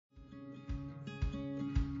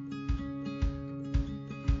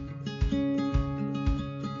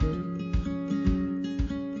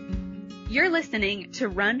You're listening to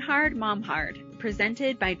Run Hard, Mom Hard,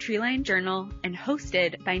 presented by Treeline Journal and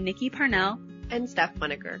hosted by Nikki Parnell and Steph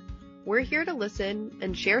Winiker. We're here to listen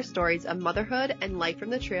and share stories of motherhood and life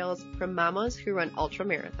from the trails from mamas who run ultra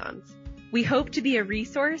marathons. We hope to be a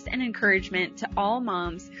resource and encouragement to all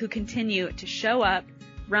moms who continue to show up,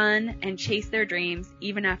 run, and chase their dreams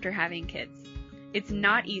even after having kids. It's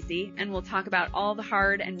not easy, and we'll talk about all the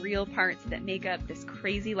hard and real parts that make up this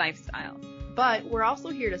crazy lifestyle. But we're also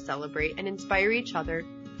here to celebrate and inspire each other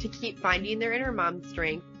to keep finding their inner mom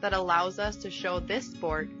strength that allows us to show this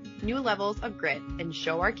sport new levels of grit and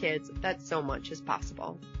show our kids that so much is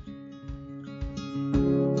possible.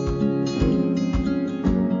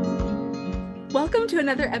 Welcome to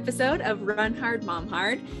another episode of Run Hard, Mom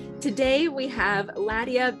Hard. Today we have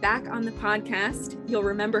Ladia back on the podcast. You'll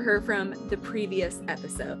remember her from the previous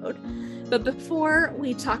episode. But before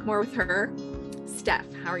we talk more with her,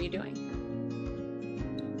 Steph, how are you doing?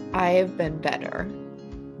 I have been better.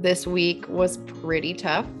 This week was pretty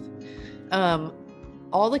tough.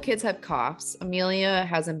 All the kids have coughs. Amelia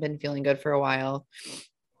hasn't been feeling good for a while.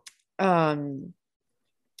 And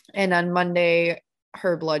on Monday,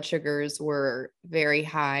 her blood sugars were very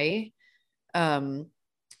high.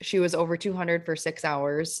 She was over 200 for 6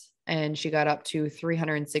 hours and she got up to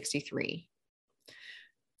 363.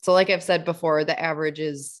 So like I've said before, the average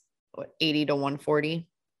is 80 to 140.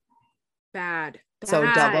 Bad. So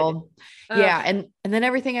double. Ugh. Yeah. And then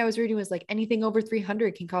everything I was reading was like anything over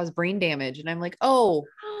 300 can cause brain damage. And I'm like, oh,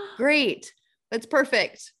 great. That's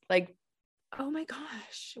perfect. Like, oh my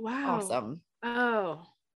gosh. Wow. Awesome. Oh.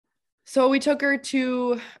 So we took her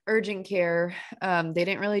to urgent care. They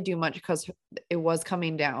didn't really do much because it was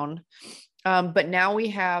coming down. But now we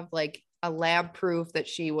have like a lab proof that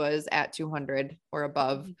she was at 200 or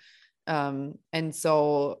above. And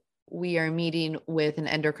so we are meeting with an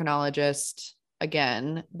endocrinologist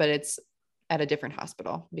again, but it's at a different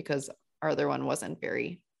hospital because our other one wasn't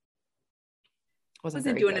doing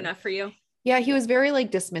good enough for you. Yeah. He was very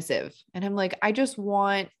like dismissive. And I'm like, I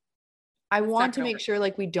want to make sure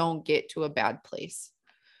like we don't get to a bad place.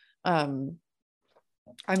 I'm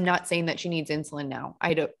not saying that she needs insulin now.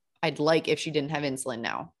 I'd like if she didn't have insulin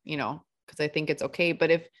now, because I think it's okay. But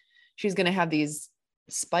if she's going to have these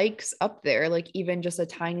spikes up there, like even just a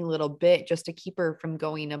tiny little bit, just to keep her from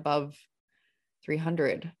going above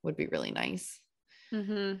 300 would be really nice.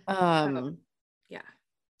 Yeah.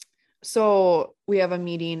 So we have a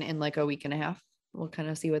meeting in like a week and a half. We'll kind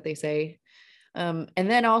of see what they say. And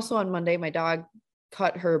then also on Monday, my dog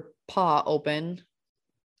cut her paw open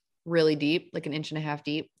really deep, like 1.5 inches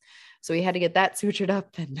deep. So we had to get that sutured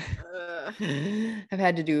up and I've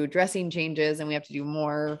had to do dressing changes and we have to do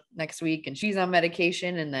more next week and she's on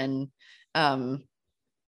medication. And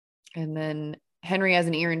then Henry has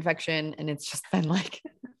an ear infection and it's just been like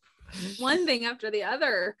one thing after the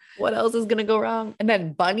other. What else is going to go wrong? And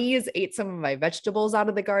then bunnies ate some of my vegetables out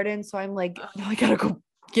of the garden. So I'm like, no, I gotta go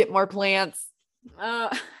get more plants. Oh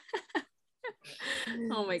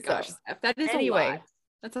my gosh. So, that is a lot.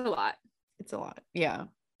 That's a lot. It's a lot. Yeah.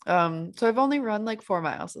 So I've only run like 4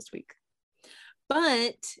 miles this week.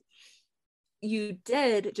 But you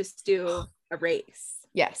did just do a race.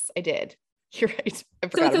 Yes, I did. You're right. I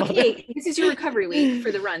forgot so it's okay. This is your recovery week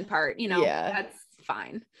for the run part. Yeah. That's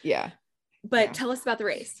fine. Yeah. But tell us about the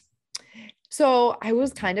race. So I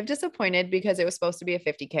was kind of disappointed because it was supposed to be a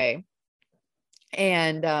 50K.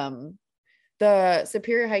 And the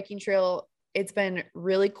Superior Hiking Trail, it's been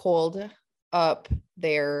really cold up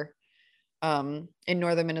there in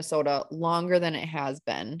northern Minnesota longer than it has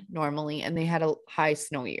been normally. And they had a high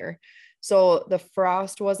snow year. So the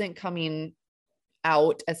frost wasn't coming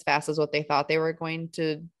out as fast as what they thought they were going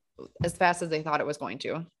to, as fast as they thought it was going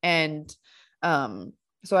to. And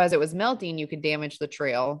so as it was melting, you could damage the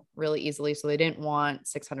trail really easily. So they didn't want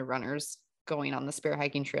 600 runners going on the Superior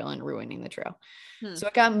Hiking Trail and ruining the trail. So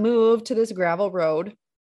it got moved to this gravel road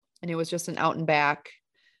and it was just an out and back.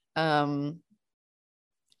 And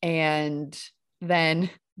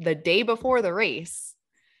then the day before the race,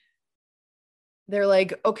 they're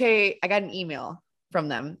like, okay, I got an email from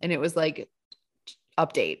them and it was like,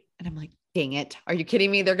 update. And I'm like, dang it. Are you kidding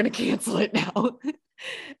me? They're going to cancel it now.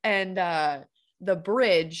 And the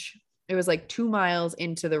bridge, it was like 2 miles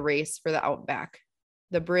into the race for the out and back.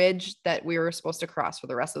 The bridge that we were supposed to cross for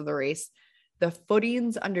the rest of the race, the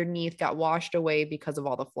footings underneath got washed away because of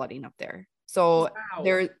all the flooding up there. So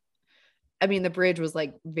the bridge was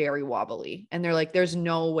like very wobbly and they're like, there's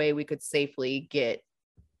no way we could safely get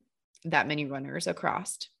that many runners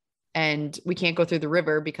across and we can't go through the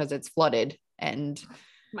river because it's flooded. And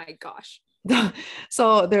my gosh.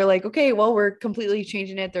 So they're like, okay, well, we're completely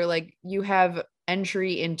changing it. They're like, you have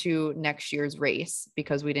entry into next year's race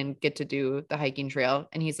because we didn't get to do the hiking trail.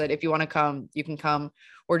 And he said, if you want to come, you can come.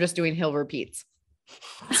 We're just doing hill repeats.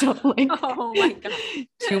 So like, oh my God.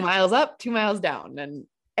 2 miles up, 2 miles down. And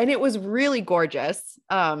it was really gorgeous.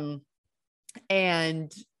 I mean,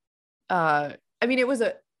 it was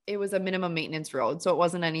a minimum maintenance road. So it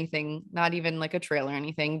wasn't anything, not even like a trail or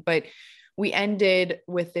anything, but we ended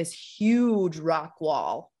with this huge rock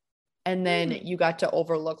wall. And then you got to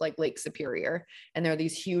overlook like Lake Superior, and there are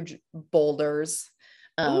these huge boulders.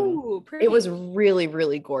 Ooh, pretty. It was really,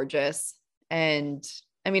 really gorgeous. And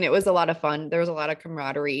I mean, it was a lot of fun. There was a lot of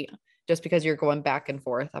camaraderie just because you're going back and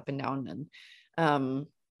forth, up and down. And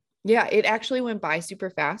yeah, it actually went by super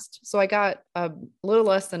fast. So I got a little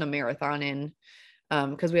less than a marathon in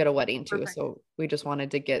because we had a wedding too. Perfect. So we just wanted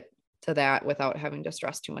to get to that without having to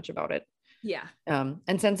stress too much about it. Yeah.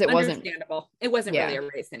 And since it wasn't, it wasn't yeah, really a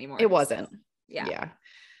race anymore. it wasn't. So, yeah.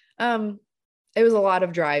 Yeah. It was a lot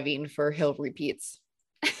of driving for hill repeats,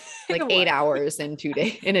 like 8 hours in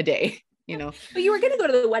a day, you know. But you were going to go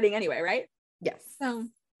to the wedding anyway, right? Yes. So,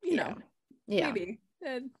 you know, yeah. maybe.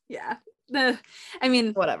 Yeah. I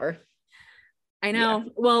mean, whatever. I know.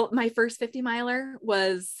 Yeah. Well, my first 50 miler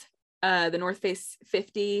was the North Face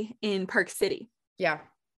 50 in Park City. Yeah.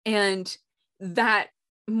 And that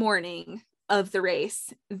morning of the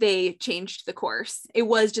race, they changed the course. It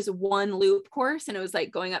was just one loop course, and it was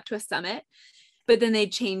like going up to a summit, but then they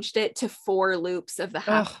changed it to 4 loops of the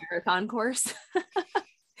half marathon course.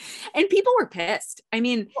 And people were pissed. I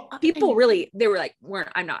mean, people really, they were like,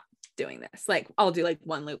 I'm not doing this. Like, I'll do like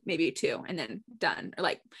 1 loop, maybe 2, and then done. Or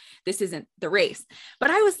like, this isn't the race. But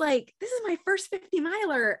I was like, this is my first 50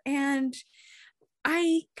 miler. And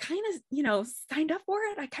I kind of, you know, signed up for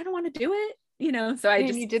it. I kind of want to do it, you know, so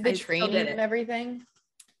you did the training and everything.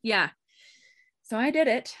 Yeah. So I did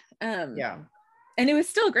it. Yeah. And it was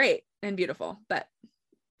still great and beautiful, but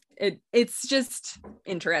it's just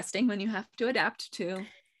interesting when you have to adapt to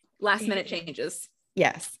last minute changes.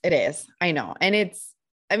 Yes, it is. I know. And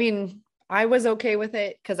I mean, I was okay with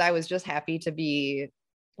it because I was just happy to be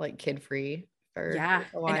like kid free for a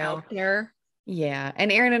while. And out there. Yeah.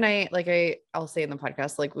 And Aaron and I, like I'll say in the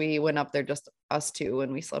podcast, like we went up there, just us 2,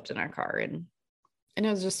 and we slept in our car, and it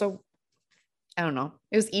was just so, I don't know,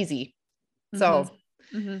 it was easy. So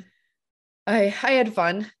I had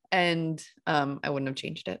fun, and I wouldn't have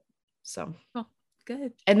changed it. So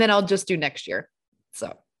good. And then I'll just do next year.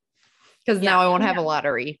 So, because now I won't have a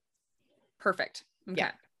lottery. Perfect. Okay.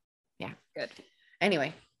 Yeah. Good.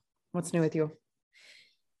 Anyway, what's new with you?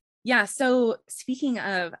 Yeah. So speaking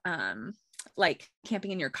of like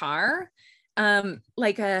camping in your car, I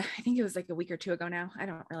think it was like a week or 2 ago now. I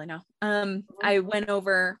don't really know. I went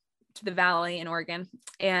over to the Valley in Oregon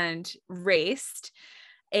and raced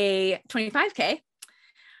a 25K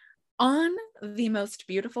on the most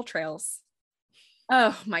beautiful trails.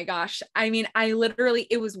 Oh my gosh. I mean,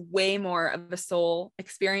 it was way more of a soul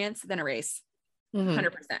experience than a race.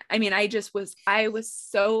 100%. I mean, I was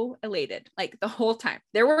so elated, like the whole time.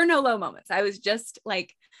 There were no low moments. I was just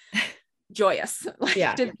like joyous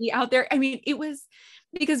to be out there. I mean, it was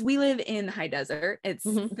because we live in the high desert. It's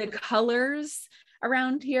the colors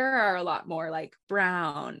around here are a lot more like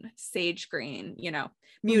brown, sage green, you know,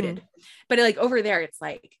 muted. But like over there, it's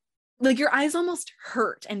like your eyes almost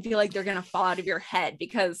hurt and feel like they're going to fall out of your head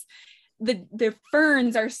because the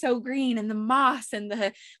ferns are so green, and the moss and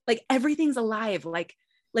the, like, everything's alive. Like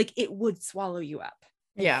it would swallow you up.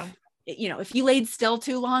 Yeah. You know, if you laid still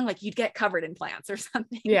too long, like you'd get covered in plants or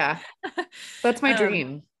something. Yeah. That's my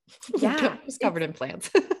dream. Yeah. Just covered in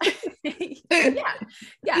plants.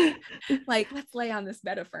 Yeah. Like, let's lay on this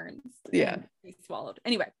bed of ferns. Yeah. Be swallowed.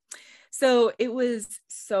 Anyway. So it was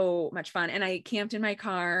so much fun. And I camped in my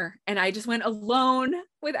car, and I just went alone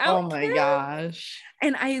without Oh my kids. gosh.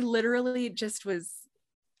 And I literally just was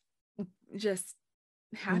just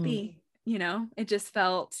happy. You know, it just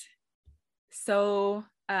felt so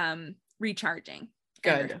recharging.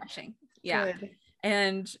 Good. And refreshing. Yeah. Good.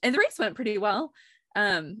 And the race went pretty well.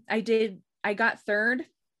 I got third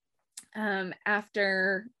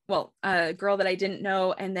after a girl that I didn't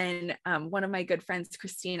know, and then one of my good friends,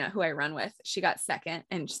 Christina, who I run with, she got second,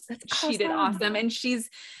 and she did awesome. And she's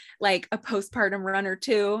like a postpartum runner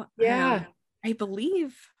too. Yeah. I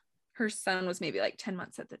believe her son was maybe like 10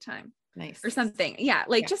 months at the time. Nice. Or something. Yeah.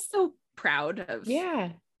 Just so proud of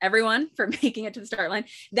everyone for making it to the start line.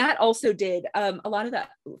 That also did a lot of the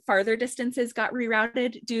farther distances got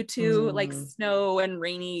rerouted due to like snow and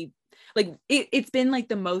rainy. Like it's been like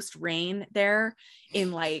the most rain there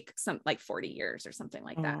in like 40 years or something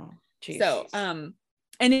like that. So and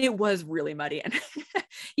it was really muddy, and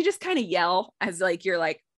you just kind of yell as like you're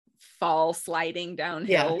like fall sliding down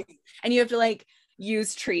Yeah. hills, and you have to like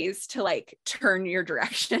use trees to like turn your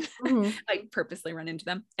direction, like purposely run into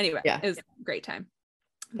them. Anyway, it was a great time.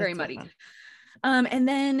 Very muddy. And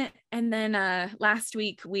then last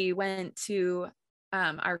week we went to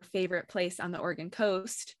our favorite place on the Oregon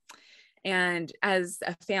coast, and as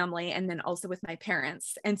a family, and then also with my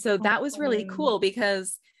parents. And so that was really cool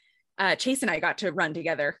because Chase and I got to run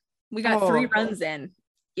together. We got 3 runs in.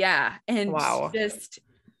 Yeah. And just,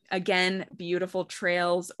 again, beautiful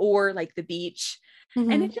trails or like the beach.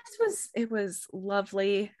 And it was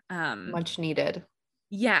lovely. Much needed.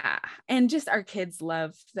 Yeah. And just our kids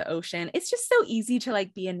love the ocean. It's just so easy to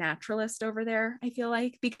like be a naturalist over there, I feel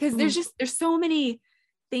like, because there's so many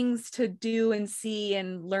things to do and see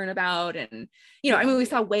and learn about. And, you know, I mean, we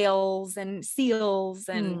saw whales and seals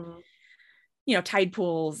and, you know, tide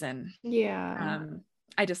pools and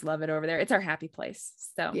I just love it over there. It's our happy place.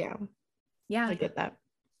 So yeah, I get that.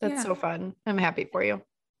 That's so fun. I'm happy for you.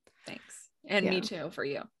 Thanks. And me too, for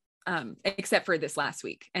you. Except for this last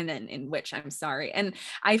week, and then in which I'm sorry. And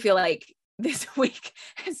I feel like this week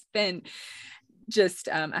has been just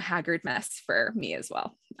a haggard mess for me as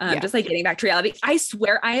well. Just like getting back to reality. I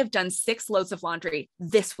swear I have done 6 loads of laundry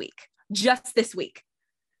this week, just this week.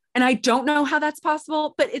 And I don't know how that's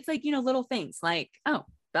possible, but it's like, you know, little things like, oh,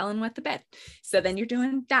 Bellen wet the bed. So then you're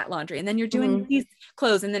doing that laundry, and then you're doing these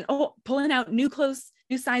clothes, and then, pulling out new clothes,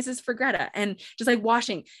 new sizes for Greta, and just like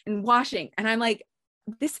washing. And I'm like,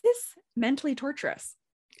 this is mentally torturous.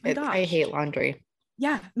 I hate laundry.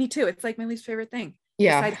 Yeah, me too. It's like my least favorite thing.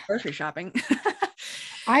 Yeah. Besides grocery shopping.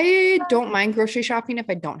 I don't mind grocery shopping if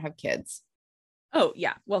I don't have kids. Oh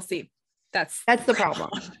yeah. Well, see, that's the problem.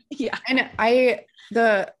 Yeah. And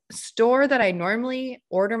the store that I normally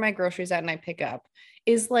order my groceries at and I pick up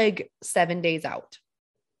is like 7 days out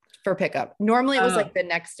for pickup. Normally it was like the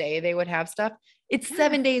next day they would have stuff. It's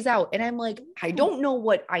 7 days out. And I'm like, I don't know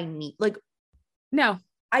what I need. Like, no,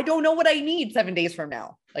 I don't know what I need 7 days from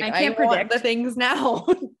now. Like, I can't predict the things now.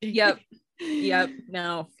 Yep.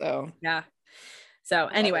 No. So, yeah. So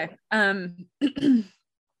anyway,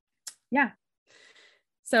 yeah.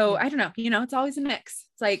 So I don't know, you know, it's always a mix.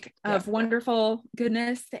 It's like of wonderful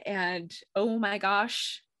goodness and, oh my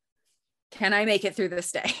gosh, can I make it through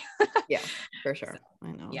this day? Yeah, for sure. So,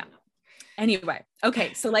 I know. Yeah. Anyway.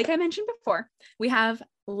 Okay. So like I mentioned before, we have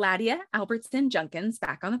Ladia Albertson Junkins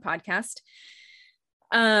back on the podcast.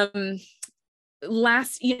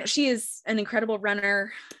 She is an incredible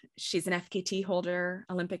runner. She's an FKT holder,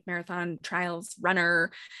 Olympic marathon trials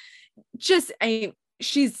runner.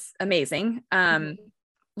 She's amazing. Ladia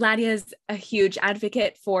is a huge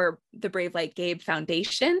advocate for the Brave Like Gabe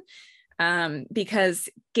Foundation, because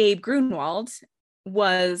Gabe Grunwald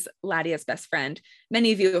was Ladia's best friend.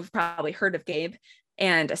 Many of you have probably heard of Gabe,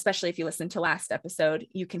 and especially if you listen to last episode,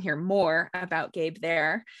 you can hear more about Gabe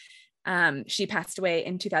there. She passed away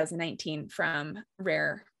in 2019 from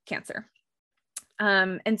rare cancer.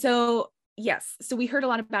 And so, yes, so we heard a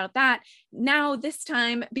lot about that. Now this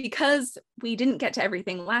time, because we didn't get to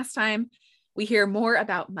everything last time, we hear more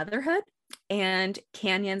about motherhood and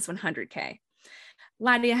Canyons 100K.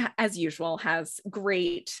 Ladia, as usual, has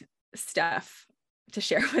great stuff to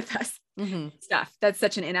share with us. Stuff. That's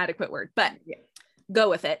such an inadequate word, but go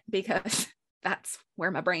with it because that's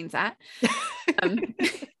where my brain's at.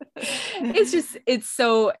 It's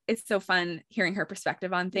so fun hearing her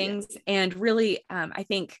perspective on things, and really, I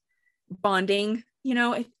think bonding, you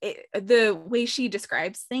know, the way she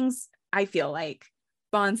describes things, I feel like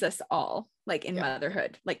bonds us all, like in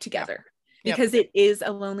motherhood, like together, because it is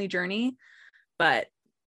a lonely journey, but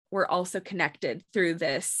we're also connected through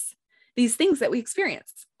these things that we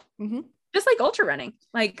experience, just like ultra running,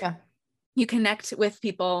 like you connect with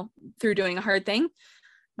people through doing a hard thing.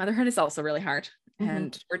 Motherhood is also really hard.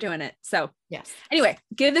 And we're doing it. So anyway,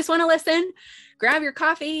 give this one a listen, grab your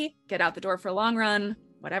coffee, get out the door for a long run,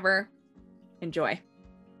 whatever, enjoy.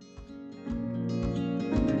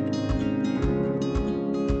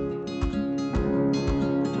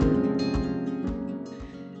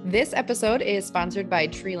 This episode is sponsored by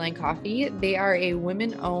Treeline Coffee. They are a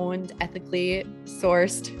women-owned, ethically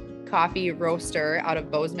sourced coffee roaster out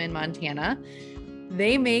of Bozeman, Montana.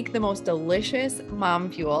 They make the most delicious mom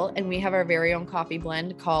fuel, and we have our very own coffee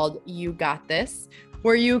blend called You Got This,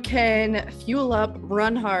 where you can fuel up,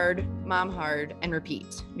 run hard, mom hard, and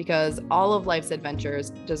repeat, because all of life's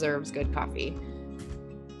adventures deserves good coffee.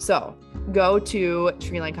 So go to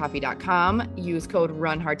treelinecoffee.com, use code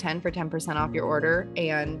RUNHARD10 for 10% off your order,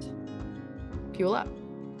 and fuel up.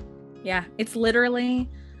 Yeah, it's literally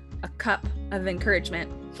a cup of encouragement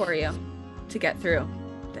for you to get through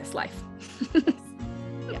this life.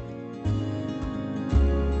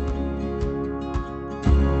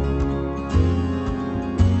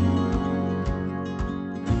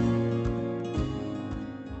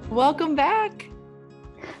 Welcome back.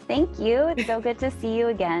 Thank you. It's so good to see you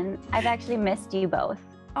again. I've actually missed you both.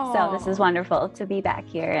 Aww. So this is wonderful to be back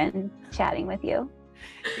here and chatting with you.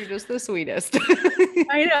 You're just the sweetest.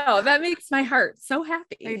 I know. That makes my heart so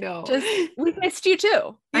happy. I know. Just, we missed you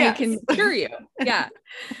too. Yes. I can hear you. Yeah.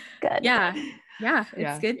 Good. Yeah.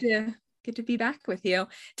 It's good to be back with you.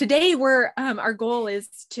 Today our goal is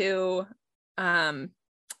to,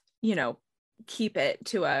 keep it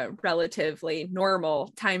to a relatively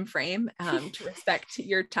normal time frame, to respect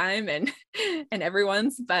your time and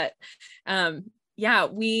everyone's, but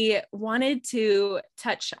we wanted to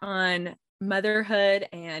touch on motherhood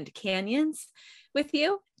and canyons with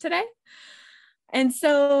you today. And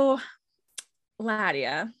so,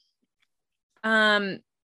 Ladia,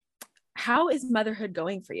 how is motherhood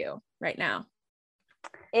going for you right now?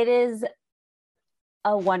 It is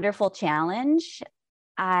a wonderful challenge.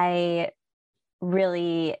 I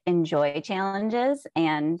really enjoy challenges,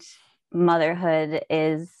 and motherhood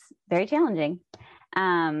is very challenging.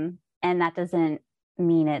 And that doesn't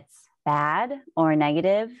mean it's bad or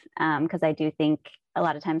negative, because I do think a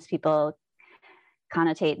lot of times people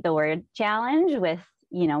connotate the word challenge with,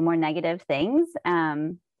 more negative things.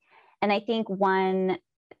 And I think one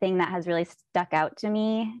thing that has really stuck out to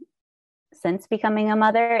me since becoming a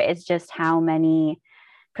mother is just how many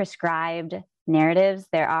prescribed narratives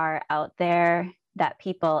there are out there that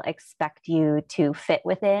people expect you to fit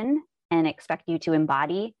within and expect you to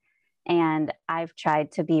embody. And I've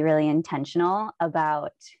tried to be really intentional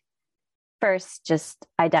about first just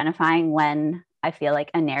identifying when I feel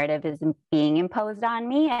like a narrative is being imposed on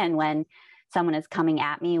me and when someone is coming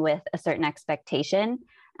at me with a certain expectation.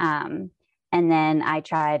 And then I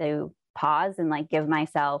try to pause and give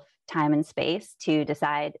myself time and space to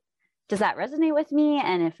decide, does that resonate with me?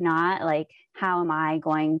 And if not, how am I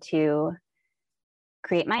going to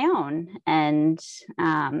create my own and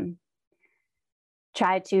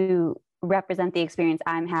try to represent the experience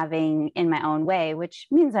I'm having in my own way, which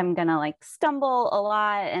means I'm going to stumble a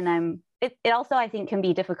lot. And it also, I think, can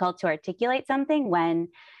be difficult to articulate something when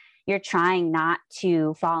you're trying not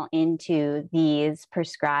to fall into these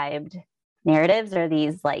prescribed narratives or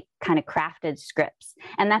these kind of crafted scripts.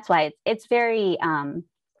 And that's why it's very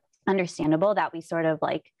understandable that we sort of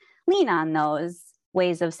lean on those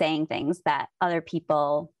ways of saying things that other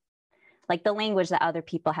people, the language that other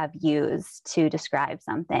people have used to describe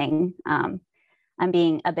something. I'm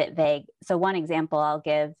being a bit vague. So one example I'll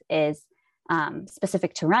give is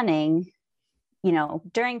specific to running.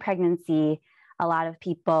 During pregnancy, a lot of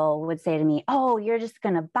people would say to me, oh, you're just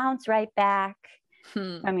going to bounce right back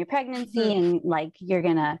from your pregnancy and you're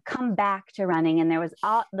going to come back to running. And there was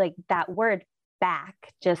all that word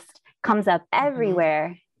back just comes up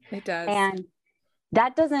everywhere. It does. And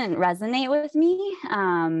that doesn't resonate with me.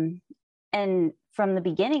 And from the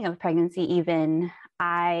beginning of pregnancy, even,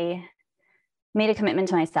 I made a commitment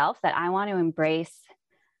to myself that I want to embrace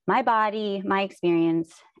my body, my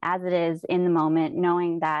experience as it is in the moment,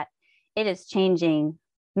 knowing that it is changing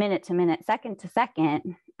minute to minute, second to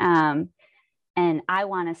second. And I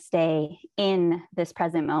want to stay in this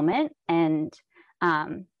present moment. And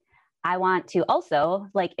I want to also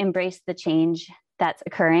embrace the change that's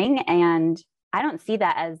occurring. And I don't see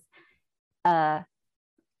that as a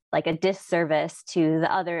disservice to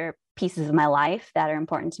the other pieces of my life that are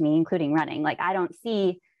important to me, including running. I don't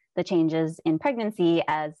see the changes in pregnancy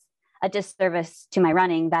as a disservice to my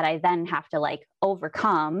running that I then have to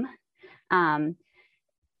overcome. So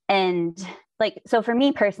for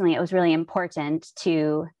me personally, it was really important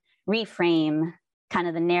to reframe kind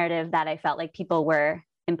of the narrative that I felt like people were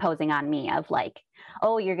imposing on me of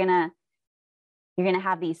oh, you're going to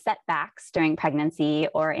have these setbacks during pregnancy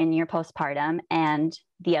or in your postpartum. And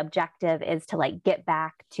the objective is to get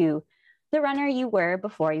back to the runner you were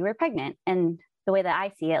before you were pregnant. And the way that I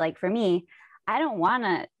see it, for me, I don't want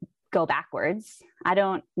to go backwards. I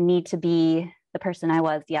don't need to be the person I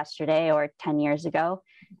was yesterday or 10 years ago.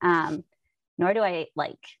 Nor do I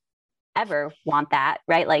ever want that,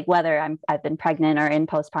 right? Whether I've been pregnant or in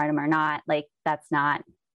postpartum or not, that's not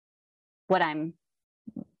what I'm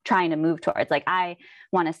trying to move towards. I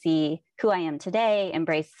want to see who I am today,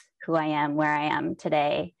 embrace who I am, where I am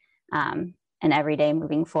today, and every day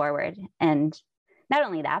moving forward. And not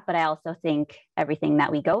only that, but I also think everything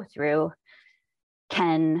that we go through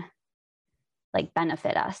can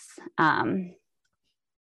benefit us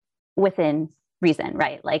within reason,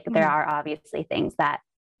 right? There are obviously things that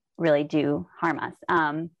really do harm us.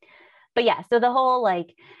 But yeah, so the whole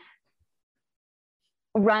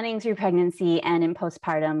running through pregnancy and in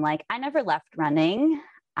postpartum, I never left running.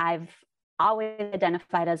 I've always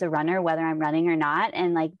identified as a runner, whether I'm running or not.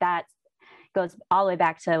 And that's, goes all the way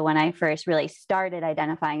back to when I first really started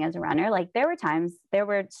identifying as a runner. Like there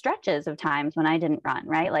were stretches of times when I didn't run,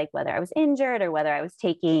 right? Like whether I was injured or whether I was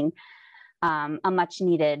taking a much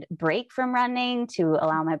needed break from running to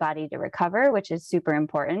allow my body to recover, which is super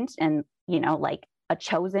important. And, like a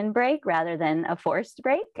chosen break rather than a forced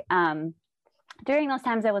break. During those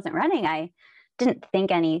times I wasn't running, I didn't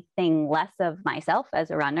think anything less of myself as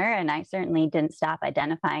a runner. And I certainly didn't stop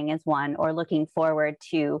identifying as one or looking forward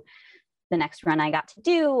to the next run I got to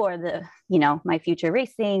do or my future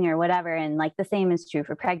racing or whatever. And like the same is true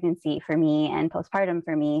for pregnancy for me and postpartum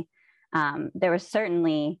for me. There were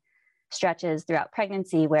certainly stretches throughout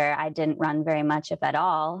pregnancy where I didn't run very much, if at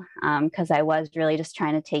all, because I was really just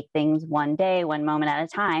trying to take things one day, one moment at a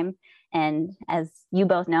time. And as you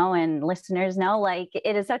both know, and listeners know, like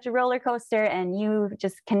it is such a roller coaster and you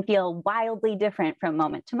just can feel wildly different from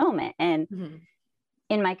moment to moment. And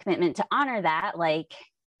in my commitment to honor that, like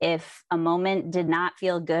if a moment did not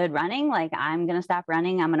feel good running, like I'm going to stop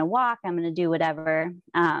running, I'm going to walk, I'm going to do whatever.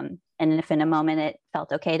 And if in a moment it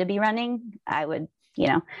felt okay to be running, I would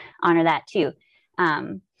honor that too.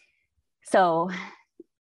 So,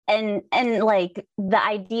 and like the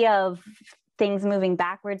idea of things moving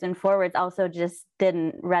backwards and forwards also just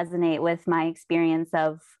didn't resonate with my experience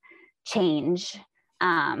of change.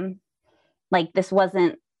 Like this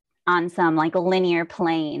wasn't on some like linear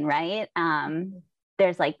plane, right?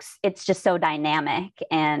 There's like, it's just so dynamic,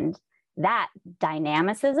 and that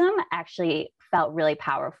dynamicism actually felt really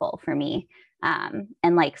powerful for me.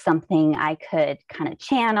 And like something I could kind of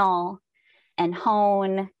channel and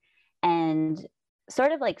hone and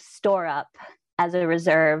sort of like store up as a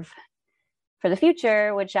reserve for the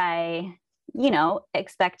future, which I,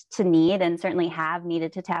 expect to need and certainly have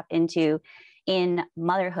needed to tap into in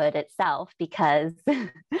motherhood itself, because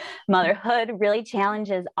motherhood really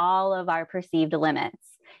challenges all of our perceived limits,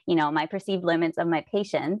 my perceived limits of my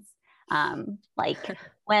patience. Like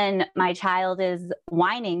when my child is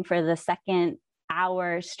whining for the second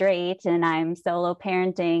hour straight and I'm solo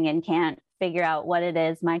parenting and can't figure out what it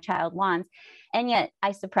is my child wants. And yet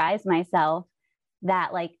I surprise myself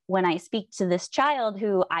that like when I speak to this child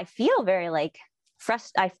who I feel very like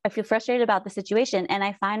I feel frustrated about the situation, and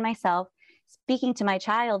I find myself speaking to my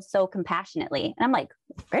child so compassionately. And I'm like,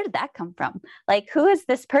 where did that come from? Like, who is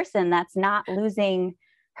this person that's not losing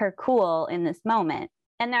her cool in this moment?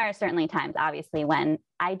 And there are certainly times, obviously, when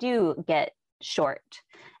I do get short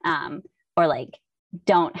or like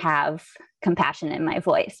don't have compassion in my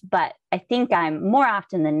voice. But I think I'm more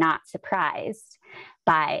often than not surprised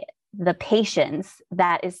by the patience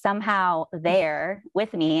that is somehow there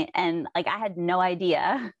with me. And like, I had no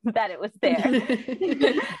idea that it was there.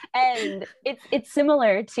 And it's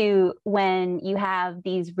similar to when you have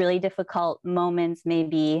these really difficult moments,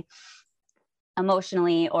 maybe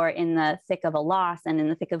emotionally or in the thick of a loss and in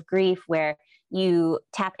the thick of grief, where you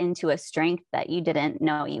tap into a strength that you didn't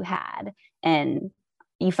know you had. And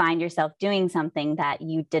you find yourself doing something that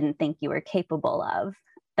you didn't think you were capable of.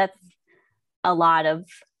 That's a lot of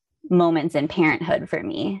moments in parenthood for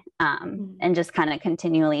me, and just kind of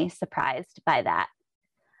continually surprised by that.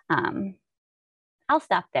 I'll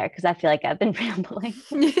stop there because I feel like I've been rambling.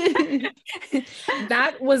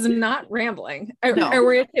 That was not rambling. No.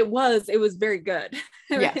 Or if it was very good.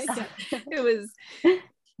 Yes. It was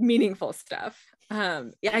meaningful stuff.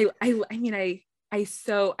 I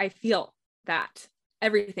feel that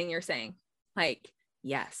everything you're saying, like,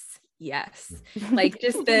 yes. Like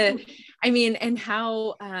just and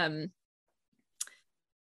how,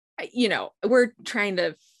 we're trying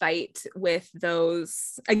to fight with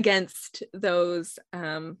against those,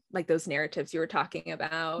 like those narratives you were talking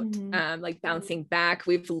about, like bouncing back.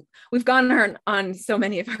 We've gone on so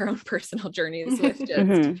many of our own personal journeys with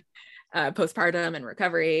just postpartum and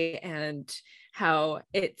recovery, and how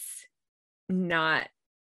it's not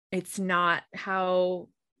how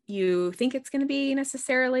you think it's going to be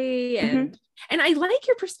necessarily. And I like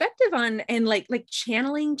your perspective on, and like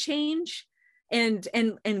channeling change and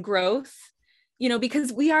growth,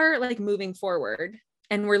 because we are like moving forward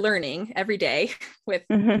and we're learning every day with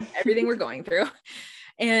everything we're going through,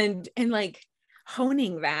 and like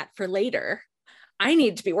honing that for later. I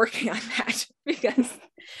need to be working on that, because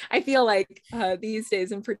I feel like these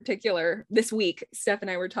days in particular, this week, Steph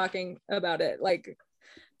and I were talking about it, like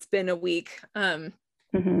it's been a week.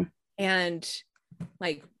 And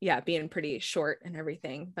like, being pretty short and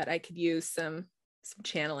everything, but I could use some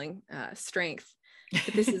channeling strength.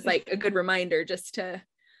 But this is like a good reminder just to, I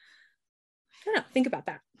don't know, think about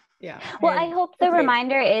that. Yeah. Well, I hope the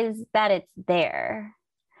reminder is that it's there.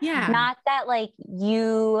 Yeah. Not that like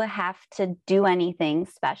you have to do anything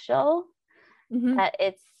special, that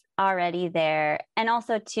it's already there. And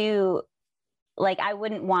also too, like, I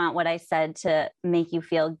wouldn't want what I said to make you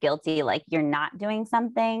feel guilty, like you're not doing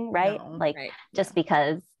something, right? No, like right. just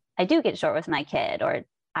because I do get short with my kid, or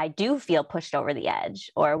I do feel pushed over the edge,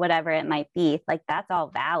 or whatever it might be, like that's all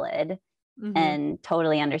valid and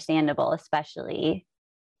totally understandable, especially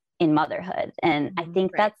in motherhood. And I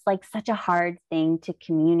think that's like such a hard thing to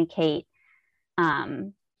communicate.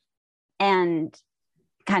 And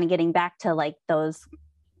kind of getting back to like those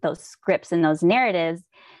scripts and those narratives,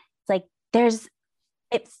 it's like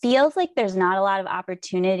it feels like there's not a lot of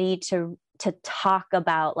opportunity to talk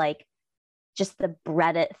about like just the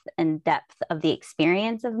breadth and depth of the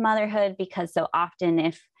experience of motherhood, because so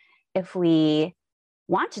often if we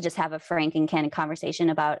want to just have a frank and candid conversation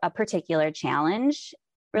about a particular challenge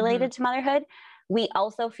related to motherhood, we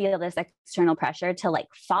also feel this external pressure to like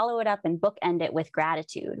follow it up and bookend it with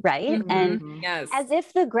gratitude, right? And as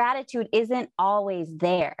if the gratitude isn't always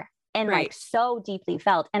there and like so deeply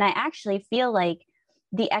felt. And I actually feel like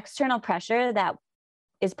the external pressure that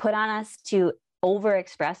is put on us to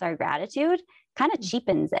overexpress our gratitude kind of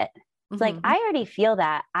cheapens it. It's like, I already feel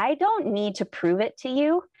that. I don't need to prove it to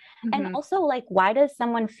you. And also, like, why does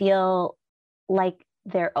someone feel like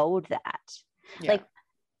they're owed that? Like,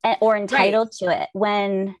 or entitled to it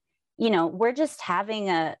when, you know, we're just having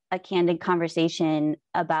a candid conversation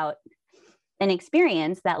about an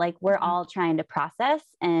experience that like we're all trying to process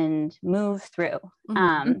and move through.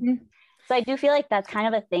 So I do feel like that's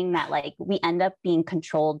kind of a thing that like we end up being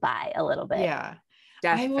controlled by a little bit. Yeah,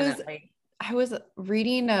 definitely. I was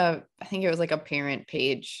reading I think it was like a parent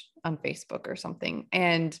page on Facebook or something,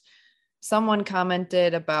 and someone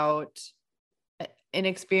commented about an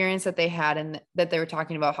experience that they had and that they were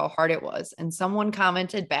talking about how hard it was. And someone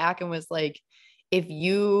commented back and was like, if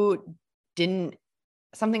you didn't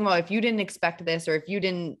expect this, or if you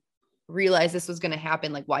didn't realize this was going to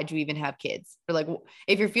happen, like, why'd you even have kids? Or like,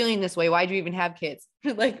 if you're feeling this way, why'd you even have kids?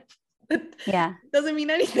 Like, doesn't mean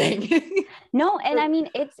anything. No. And I mean,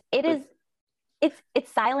 it's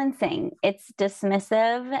silencing, it's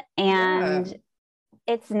dismissive, and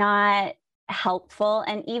it's not helpful.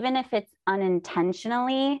 And even if it's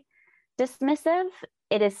unintentionally dismissive,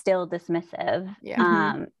 it is still dismissive.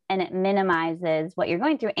 And it minimizes what you're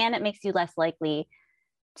going through, and it makes you less likely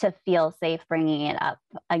to feel safe bringing it up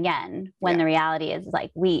again, when the reality is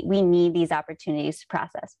like we need these opportunities to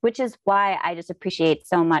process, which is why I just appreciate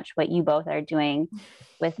so much what you both are doing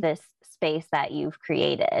with this space that you've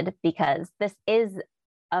created, because this is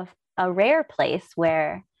a rare place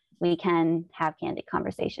where we can have candid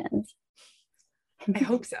conversations. I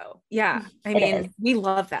hope so. Yeah. I mean, we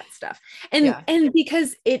love that stuff. And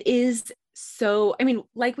because it is so, I mean,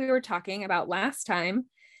 like we were talking about last time,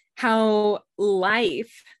 how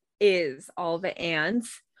life is all the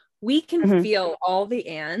ands. We can feel all the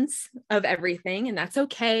ands of everything, and that's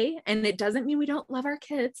okay. And it doesn't mean we don't love our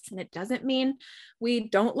kids, and it doesn't mean we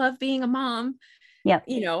don't love being a mom.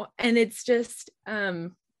 You know, and it's just,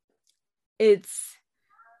 it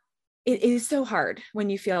is so hard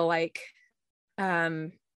when you feel like,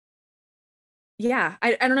 I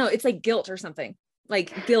don't know, it's like guilt or something,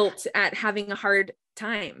 like guilt at having a hard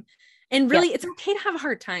time. And really, it's okay to have a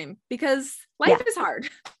hard time, because life is hard,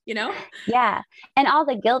 you know? And all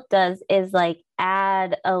the guilt does is like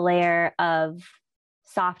add a layer of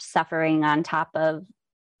soft suffering on top of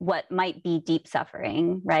what might be deep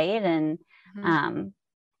suffering, right? And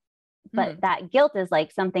but that guilt is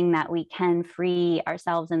like something that we can free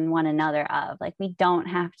ourselves and one another of. Like, we don't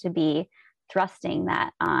have to be thrusting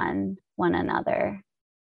that on one another.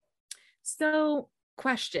 So,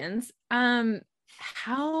 questions.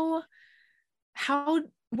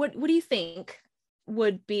 What do you think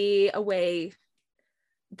would be a way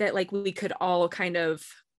that like we could all kind of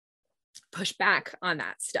push back on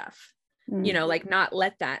that stuff? You know, like not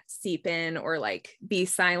let that seep in, or like be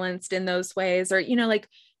silenced in those ways, or, you know, like,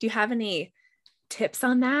 do you have any tips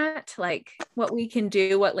on that? Like what we can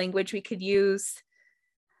do, what language we could use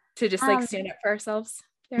to just like stand up for ourselves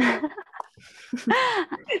there?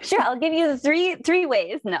 Sure, I'll give you three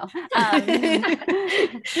ways. No.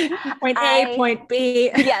 Point A, point B.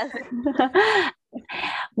 Yes.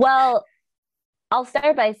 Well, I'll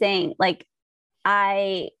start by saying, like,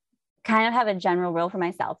 I kind of have a general rule for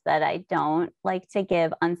myself that I don't like to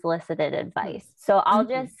give unsolicited advice. So I'll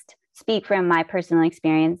just speak from my personal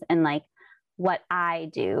experience and like what I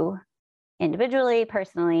do individually,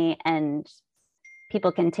 personally, and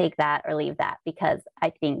people can take that or leave that, because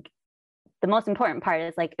I think the most important part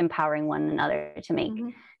is like empowering one another to make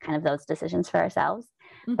kind of those decisions for ourselves.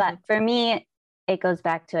 But for me, it goes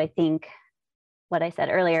back to, I think, what I said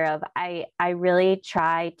earlier of I really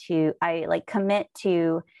try to, I like commit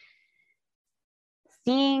to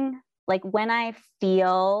seeing like when I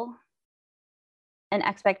feel an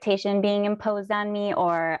expectation being imposed on me,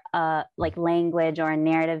 or like language or a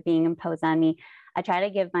narrative being imposed on me, I try to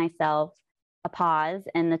give myself a pause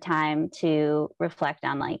and the time to reflect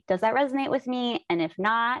on like, does that resonate with me? And if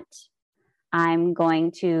not, I'm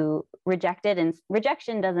going to reject it. And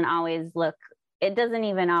rejection doesn't always look, it doesn't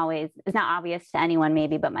even always, it's not obvious to anyone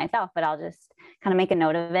maybe but myself, but I'll just kind of make a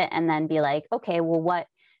note of it and then be like, okay, well, what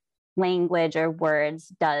language or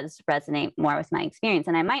words does resonate more with my experience?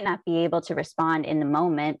 And I might not be able to respond in the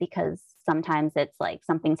moment because sometimes it's like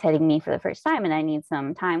something's hitting me for the first time and I need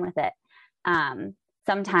some time with it.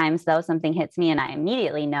 Sometimes though, something hits me and I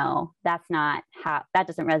immediately know that's not how, that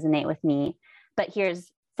doesn't resonate with me, but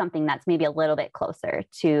here's something that's maybe a little bit closer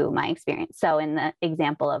to my experience. So in the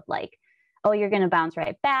example of like, oh, you're going to bounce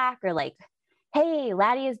right back, or like, hey,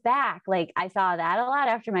 Laddie is back. Like I saw that a lot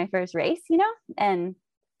after my first race, you know, and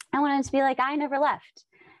I wanted to be like, I never left.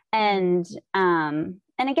 And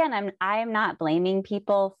again, I'm not blaming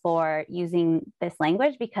people for using this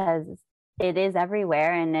language because it is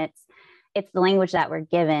everywhere, and it's the language that we're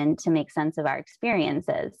given to make sense of our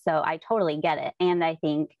experiences. So I totally get it. And I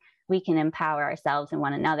think we can empower ourselves and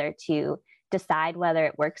one another to decide whether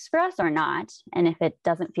it works for us or not. And if it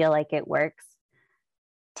doesn't feel like it works,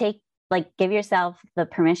 give yourself the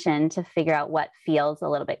permission to figure out what feels a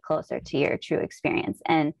little bit closer to your true experience.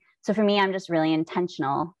 And so for me, I'm just really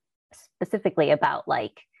intentional specifically about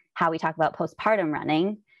like how we talk about postpartum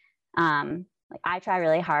running. Like I try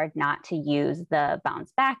really hard not to use the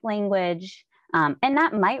bounce back language. And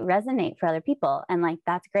that might resonate for other people. And like,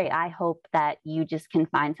 that's great. I hope that you just can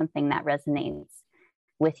find something that resonates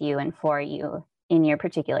with you and for you in your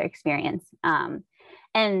particular experience. And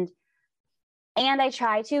I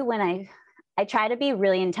try to, when I try to be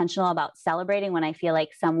really intentional about celebrating when I feel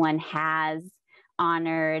like someone has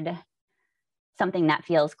honored something that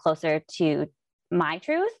feels closer to my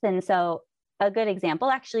truth. And so a good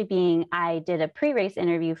example actually being, I did a pre-race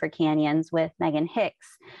interview for Canyons with Megan Hicks,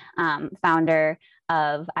 founder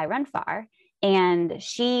of I Run Far. And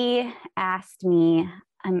she asked me,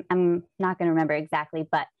 I'm not going to remember exactly,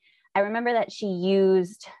 but I remember that she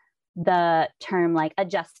used the term like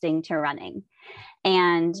adjusting to running.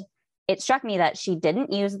 And it struck me that she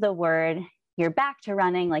didn't use the word, you're back to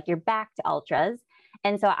running, like you're back to ultras.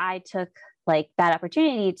 And so I took like that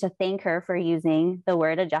opportunity to thank her for using the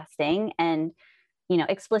word adjusting and, you know,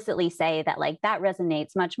 explicitly say that like that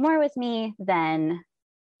resonates much more with me than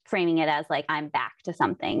framing it as like I'm back to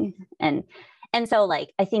something. And so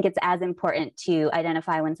like I think it's as important to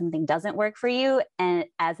identify when something doesn't work for you and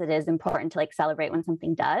as it is important to like celebrate when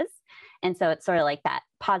something does. And so it's sort of like that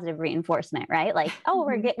positive reinforcement, right? Like, oh,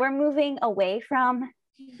 we're moving away from,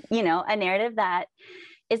 you know, a narrative that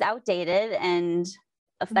is outdated and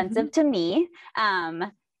offensive to me.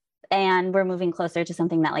 And we're moving closer to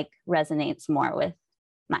something that like resonates more with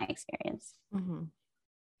my experience.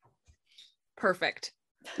 Perfect.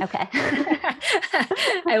 Okay.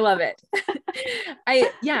 I love it.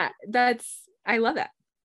 I love that.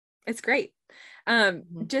 It's great.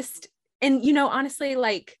 Just, and you know, honestly,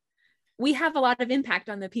 like we have a lot of impact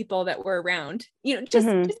on the people that we're around, you know, just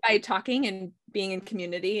by talking and being in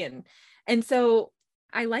community. And so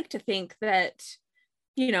I like to think that,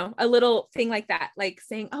 you know, a little thing like that, like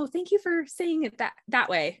saying, oh, thank you for saying it that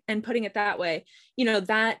way and putting it that way, you know,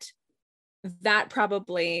 that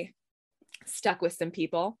probably stuck with some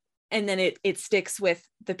people. And then it sticks with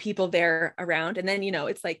the people there around. And then, you know,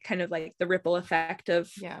 it's like kind of like the ripple effect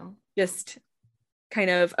of just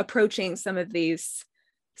kind of approaching some of these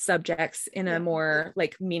subjects in a more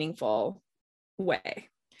like meaningful way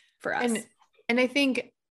for us. And I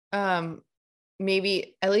think,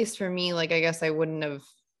 maybe at least for me, like, I guess I wouldn't have,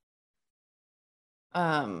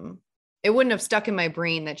 it wouldn't have stuck in my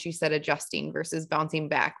brain that she said adjusting versus bouncing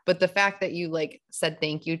back. But the fact that you like said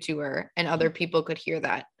thank you to her and other people could hear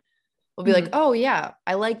that will be like, oh yeah,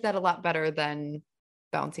 I like that a lot better than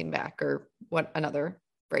bouncing back or what another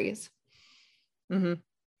phrase.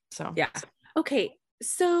 So, yeah. Okay.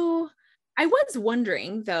 So I was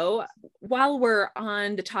wondering though, while we're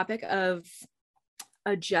on the topic of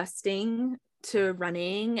adjusting to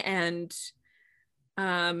running and,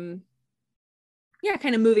 kind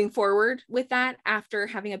of moving forward with that after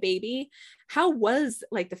having a baby, how was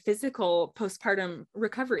like the physical postpartum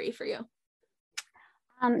recovery for you?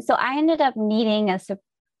 So I ended up needing a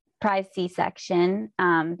surprise C-section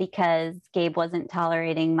because Gabe wasn't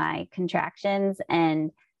tolerating my contractions.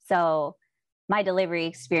 And so my delivery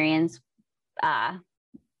experience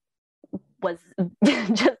was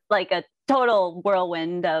just like a total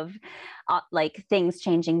whirlwind of like things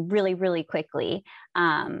changing really, really quickly.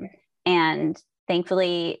 And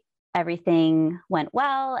thankfully, everything went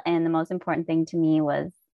well. And the most important thing to me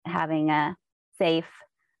was having a safe,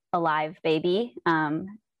 alive baby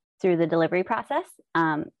through the delivery process.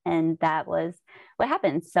 And that was what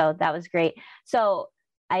happened. So that was great. So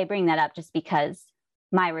I bring that up just because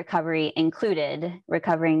my recovery included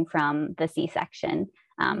recovering from the C-section,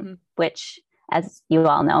 which, as you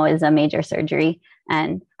all know, is a major surgery.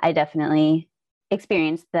 And I definitely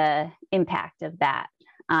experienced the impact of that.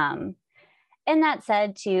 And that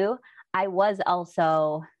said, too, I was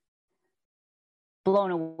also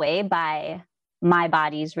blown away by my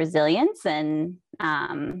body's resilience and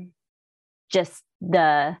just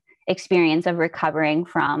the experience of recovering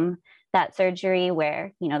from that surgery,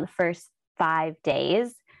 where, you know, the first 5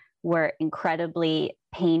 days were incredibly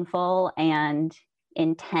painful and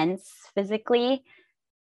intense physically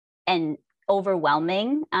and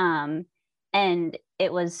overwhelming. And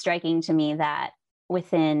it was striking to me that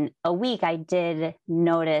within a week, I did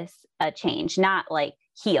notice a change, not like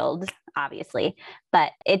healed, obviously,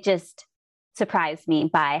 but it just surprised me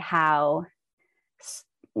by how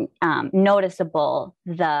noticeable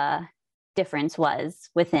the difference was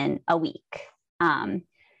within a week.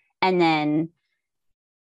 And then,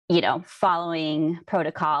 you know, following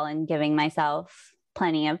protocol and giving myself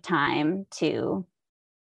plenty of time to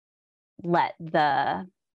let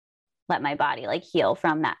my body like heal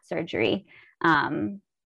from that surgery.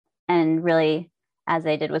 And really, as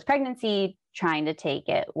I did with pregnancy, trying to take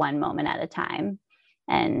it one moment at a time.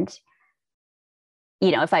 And,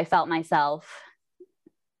 you know, if I felt myself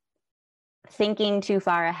thinking too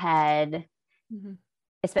far ahead,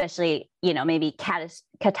 especially, you know, maybe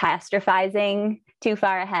catastrophizing too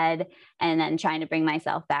far ahead, and then trying to bring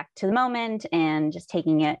myself back to the moment and just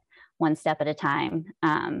taking it one step at a time,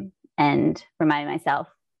 and reminding myself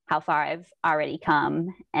how far I've already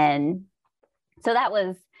come. And so that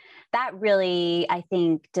really, I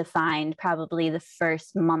think, defined probably the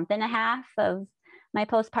first month and a half of my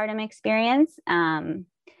postpartum experience. And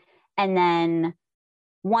then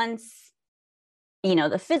once, you know,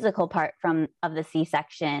 the physical part of the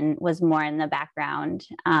C-section was more in the background,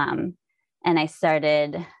 and I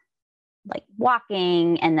started like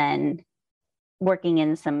walking and then working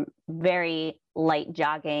in some very light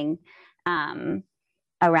jogging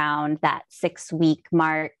around that 6-week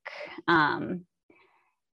mark.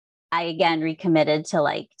 I again recommitted to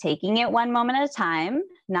like taking it one moment at a time,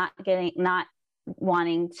 not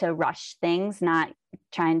wanting to rush things, not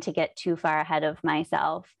trying to get too far ahead of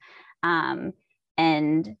myself. And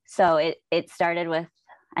so it started with,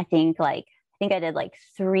 I think I did like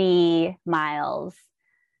 3 miles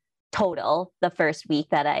total the first week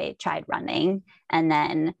that I tried running. And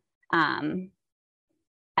then I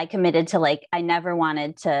committed to like, I never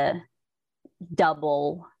wanted to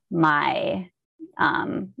double my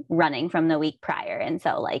running from the week prior. And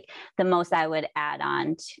so like the most I would add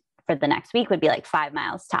on for the next week would be like 5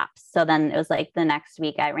 miles tops. So then it was like the next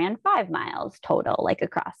week I ran 5 miles total, like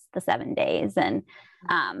across the 7 days. And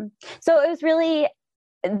so it was really,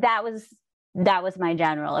 that was my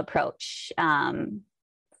general approach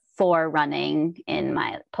for running in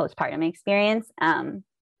my postpartum experience. And,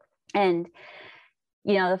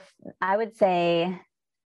 you know, I would say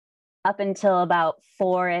up until about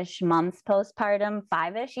 4-ish months postpartum,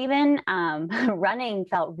 5-ish even, running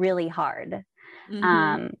felt really hard.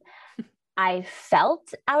 I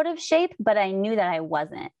felt out of shape, but I knew that I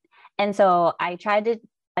wasn't. And so I tried to,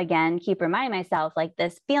 again, keep reminding myself, like,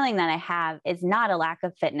 this feeling that I have is not a lack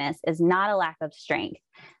of fitness, is not a lack of strength.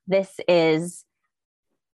 This is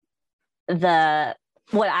what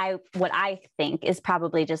I think is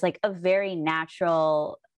probably just like a very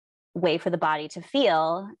natural way for the body to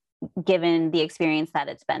feel, given the experience that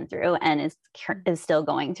it's been through and is still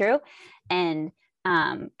going through. And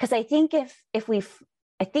because I think I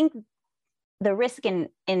think the risk in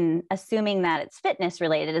assuming that it's fitness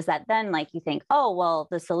related is that then like you think, oh, well,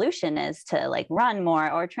 the solution is to like run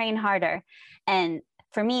more or train harder. And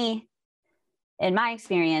for me, in my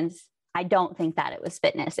experience, I don't think that it was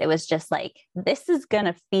fitness. It was just like, this is going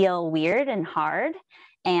to feel weird and hard,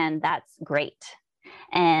 and that's great.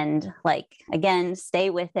 And like, again,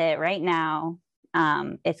 stay with it right now.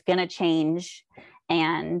 It's going to change,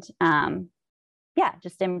 and yeah,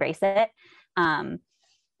 just embrace it.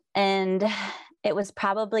 And it was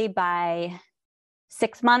probably by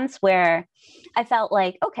 6 months where I felt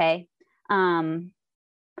like, okay, I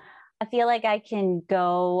feel like I can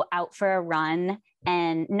go out for a run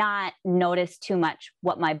and not notice too much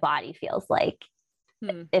what my body feels like,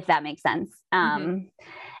 if that makes sense. And,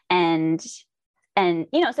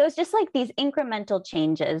 you know, so it's just like these incremental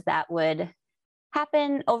changes that would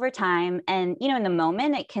happen over time. And, in the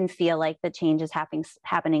moment, it can feel like the change is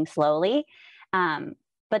happening slowly.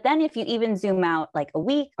 But then if you even zoom out like a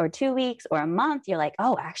week or 2 weeks or a month, you're like,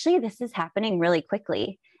 oh, actually, this is happening really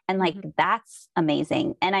quickly. And like, that's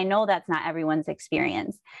amazing. And I know that's not everyone's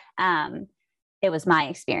experience. It was my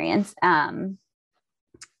experience.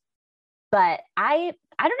 But I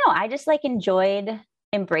don't know. I just like enjoyed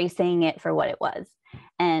embracing it for what it was.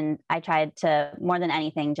 And I tried to, more than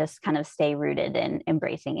anything, just kind of stay rooted in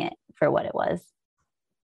embracing it for what it was.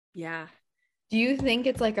 Yeah. Do you think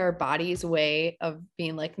it's like our body's way of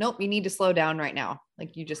being like, nope, you need to slow down right now.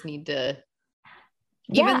 Like you just need to,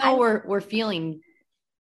 even though we're feeling,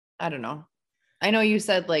 I don't know. I know you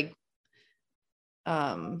said like,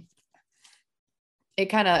 it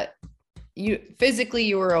kind of, physically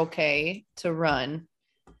you were okay to run,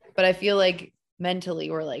 but I feel like mentally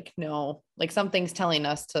we're like, no, like something's telling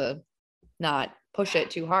us to not push it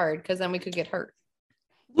too hard because then we could get hurt.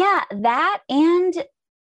 Yeah, that. And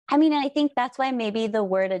I mean, I think that's why maybe the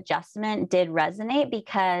word adjustment did resonate,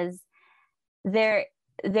 because there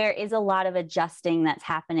is a lot of adjusting that's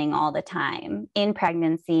happening all the time in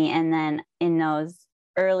pregnancy and then in those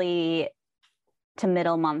early to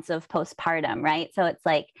middle months of postpartum, right? So it's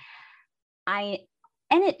like and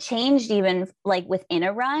it changed even like within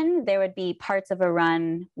a run. There would be parts of a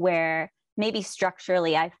run where maybe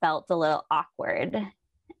structurally I felt a little awkward,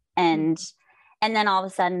 and then all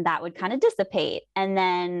of a sudden that would kind of dissipate. And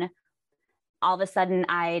then all of a sudden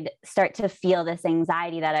I'd start to feel this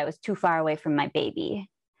anxiety that I was too far away from my baby.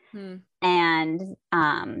 And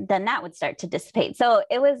then that would start to dissipate. So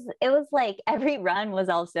it was like every run was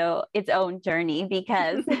also its own journey,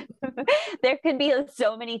 because there could be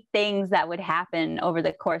so many things that would happen over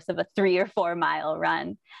the course of a 3 or 4 mile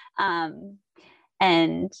run.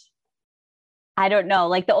 And I don't know,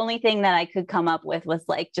 like the only thing that I could come up with was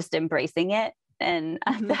like just embracing it. And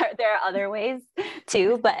there are other ways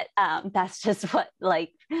too, but that's just what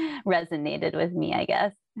like resonated with me, I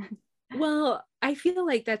guess. Well, I feel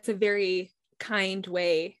like that's a very kind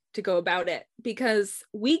way to go about it, because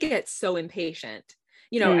we get so impatient,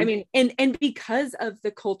 I mean, and because of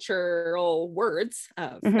the cultural words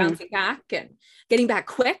of bouncing back and getting back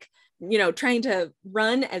quick, trying to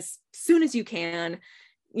run as soon as you can,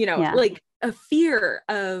 like a fear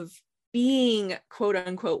of being quote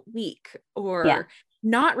unquote weak or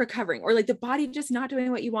not recovering, or like the body just not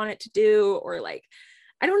doing what you want it to do, or like,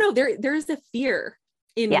 I don't know, there's a fear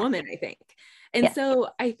in women, I think. And so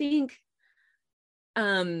I think,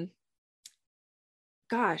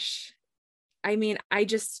 gosh, I mean, I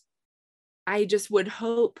just would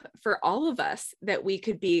hope for all of us that we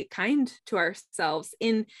could be kind to ourselves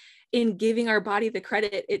in giving our body the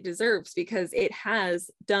credit it deserves, because it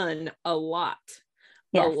has done a lot.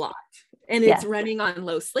 And it's running on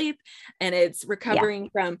low sleep, and it's recovering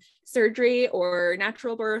from surgery or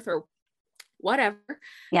natural birth or whatever.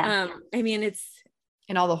 I mean, it's,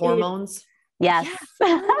 and all the hormones. Yes.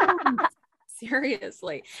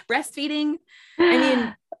 Seriously. Breastfeeding. I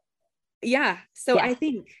mean, So I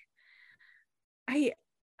think I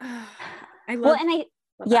love.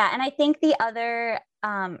 And I think the other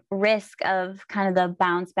risk of kind of the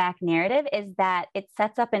bounce back narrative is that it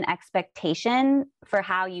sets up an expectation for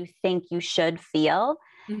how you think you should feel.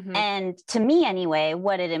 And to me anyway,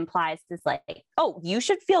 what it implies is like, oh, you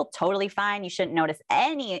should feel totally fine. You shouldn't notice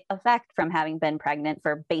any effect from having been pregnant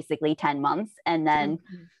for basically 10 months and then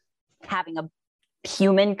having a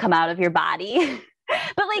human come out of your body.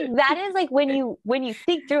 But like, that is like, when you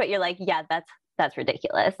think through it, you're like, yeah, that's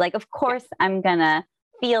ridiculous. Like, of course I'm gonna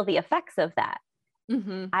feel the effects of that.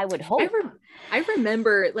 I would hope. I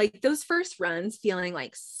remember like those first runs feeling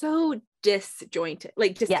like so disjointed,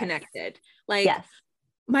 like disconnected. Like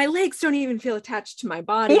my legs don't even feel attached to my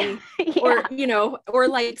body, or, or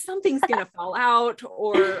like something's going to fall out,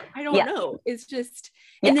 or I don't know. It's just,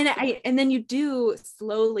 and then you do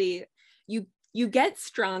slowly, you get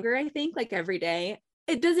stronger, I think, like every day.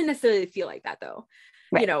 It doesn't necessarily feel like that though,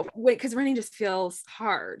 because running just feels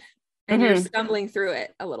hard, and you're stumbling through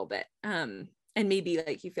it a little bit. And maybe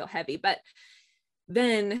like you feel heavy, but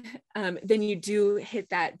then you do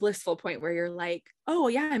hit that blissful point where you're like, oh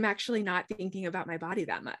yeah, I'm actually not thinking about my body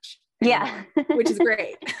that much anymore, which is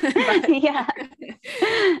great.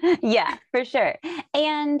 Yeah, for sure.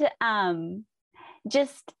 And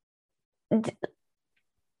just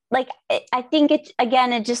like, I think it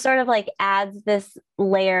just sort of like adds this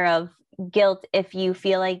layer of guilt if you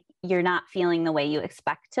feel like you're not feeling the way you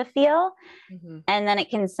expect to feel. And then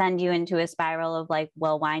it can send you into a spiral of like,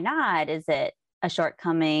 well, why not? Is it a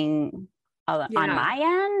shortcoming on my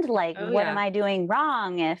end? Like, what am I doing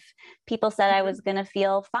wrong? If people said I was going to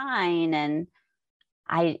feel fine, and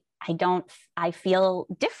I feel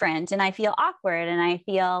different and I feel awkward and I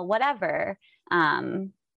feel whatever.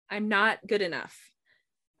 I'm not good enough.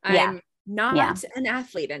 Yeah. I'm not an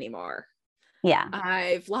athlete anymore. Yeah.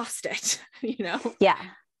 I've lost it, Yeah.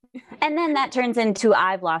 And then that turns into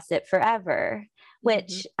I've lost it forever,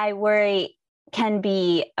 which I worry can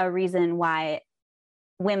be a reason why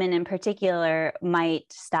women in particular might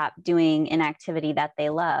stop doing an activity that they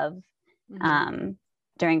love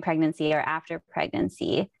during pregnancy or after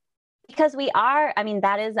pregnancy. Because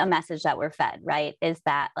that is a message that we're fed, right? Is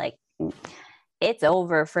that like, it's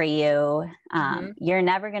over for you. You're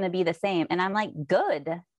never going to be the same. And I'm like, good.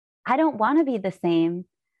 I don't want to be the same.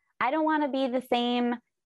 I don't want to be the same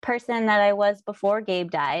person that I was before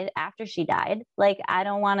Gabe died, after she died. Like, I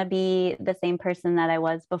don't want to be the same person that I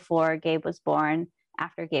was before Gabe was born,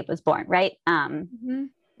 after Gabe was born. Right. So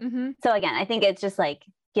again, I think it's just like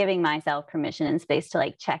giving myself permission and space to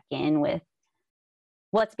like check in with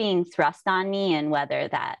what's being thrust on me and whether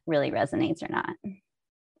that really resonates or not.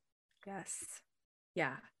 Yes.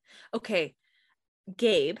 Yeah. Okay.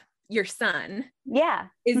 Gabe, your son,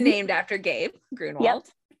 is named after Gabe Grunwald,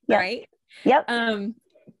 right? Yep.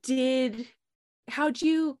 How'd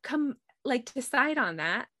you come decide on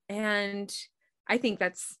that? And I think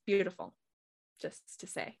that's beautiful, just to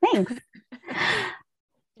say. Thanks.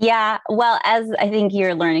 Yeah. Well, as I think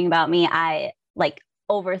you're learning about me, I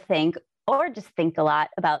overthink or just think a lot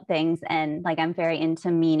about things. And I'm very into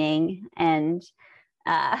meaning and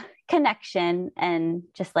connection, and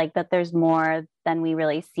just that there's more than we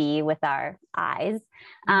really see with our eyes.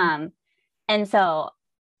 And so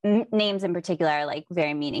names in particular are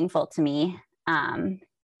very meaningful to me.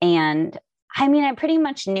 And I pretty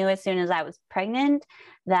much knew as soon as I was pregnant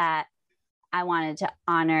that I wanted to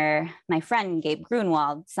honor my friend Gabe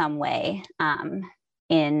Grunwald some way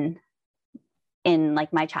in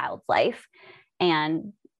my child's life.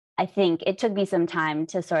 And I think it took me some time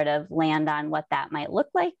to sort of land on what that might look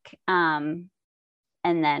like. And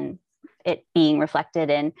then it being reflected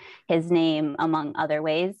in his name among other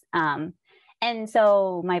ways. And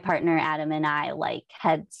so my partner, Adam, and I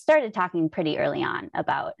had started talking pretty early on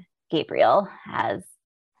about Gabriel as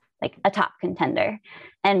a top contender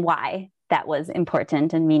and why that was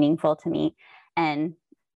important and meaningful to me. And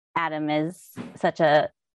Adam is such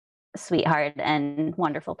a sweetheart and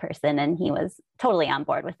wonderful person, and he was totally on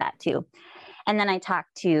board with that too. And then I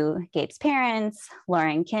talked to Gabe's parents, Laura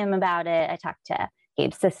and Kim, about it. I talked to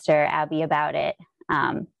Gabe's sister, Abby, about it.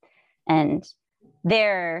 And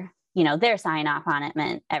their sign off on it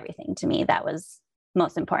meant everything to me. That was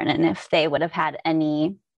most important. And if they would have had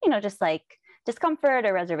any, just discomfort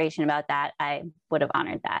or reservation about that, I would have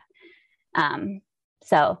honored that.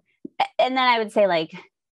 So, and then I would say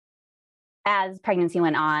as pregnancy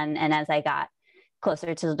went on and as I got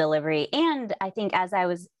closer to the delivery, and I think as I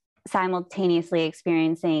was simultaneously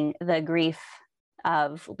experiencing the grief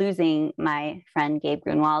of losing my friend Gabe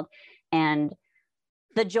Grunwald and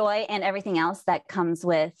the joy and everything else that comes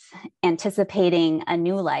with anticipating a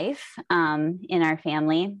new life in our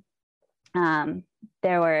family,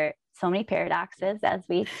 there were so many paradoxes, as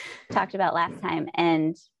we talked about last time.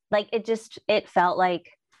 And it felt like,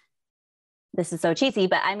 this is so cheesy,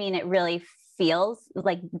 but it really feels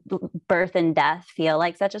like birth and death feel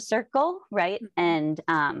like such a circle, right? And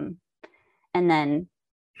then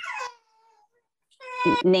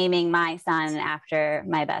naming my son after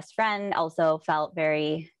my best friend also felt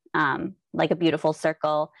very like a beautiful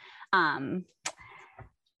circle. And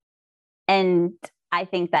I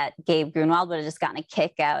think that Gabe Grunwald would have just gotten a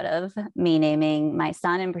kick out of me naming my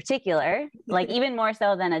son in particular, even more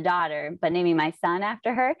so than a daughter, but naming my son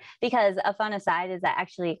after her. Because a fun aside is that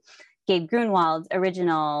actually Gabe Grunwald's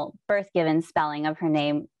original birth given spelling of her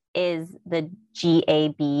name is the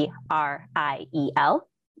Gabriel,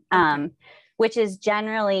 which is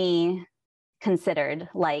generally considered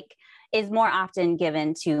is more often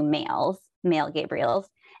given to male Gabriels.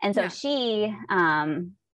 And so she,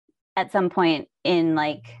 at some point in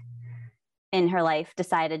her life,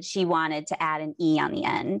 decided she wanted to add an E on the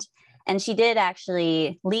end. And she did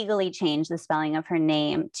actually legally change the spelling of her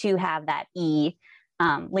name to have that E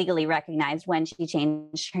legally recognized when she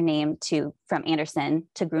changed her name from Anderson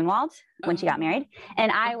to Grunwald when she got married.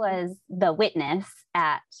 And I was the witness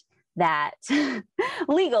at that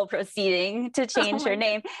legal proceeding to change her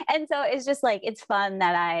name. And so it's just it's fun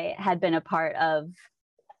that I had been a part of,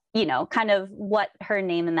 kind of what her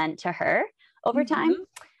name meant to her over time.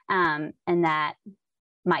 And that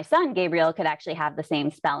my son, Gabriel, could actually have the same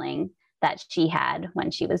spelling that she had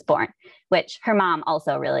when she was born, which her mom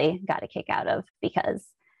also really got a kick out of, because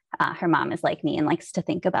her mom is like me and likes to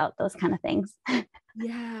think about those kind of things.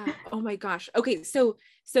 Yeah. Oh my gosh. Okay. So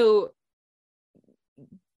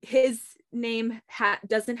his name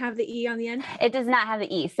doesn't have the E on the end. It does not have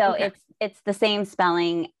the E. So Okay. it's the same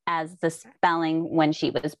spelling as the spelling when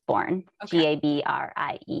she was born. Okay.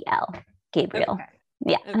 Gabriel. Gabriel. Okay.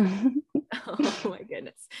 Yeah. Okay. Oh my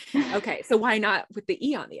goodness. Okay. So why not with the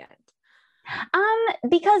E on the end?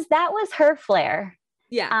 Because that was her flair.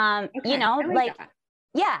 Yeah. Okay. You know, I like that.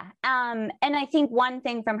 yeah. And I think one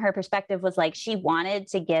thing from her perspective was like she wanted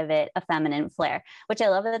to give it a feminine flair, which I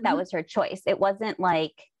love that that was her choice. It wasn't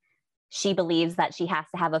like she believes that she has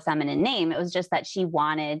to have a feminine name. It was just that she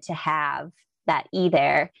wanted to have that E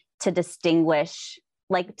there to distinguish,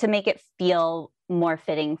 like to make it feel more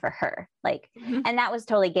fitting for her. Like, and that was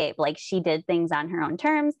totally Gabe. Like she did things on her own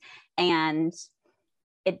terms, and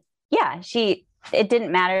it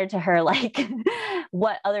didn't matter to her like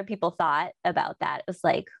what other people thought about that. It was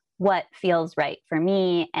like what feels right for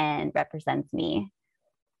me and represents me.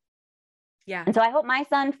 Yeah. And so I hope my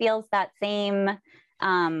son feels that same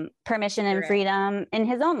permission and freedom in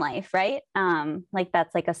his own life, right? Like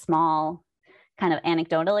that's like a small kind of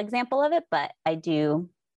anecdotal example of it, but I do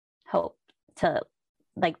hope to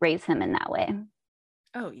like raise him in that way.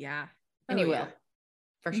 Oh yeah. And you will,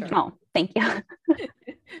 for sure. Oh, thank you.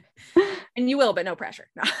 And you will, but no pressure.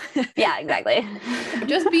 No. Yeah, exactly.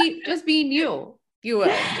 Just being you. You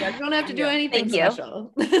will. You don't have to do anything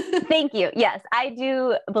special. Thank you. Yes, I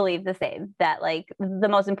do believe the same, that like the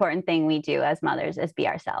most important thing we do as mothers is be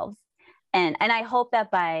ourselves. And I hope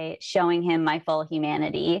that by showing him my full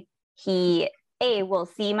humanity, he will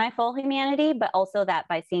see my full humanity, but also that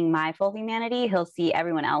by seeing my full humanity, he'll see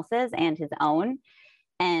everyone else's and his own.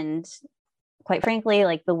 And quite frankly,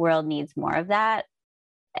 like the world needs more of that,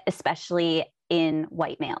 especially in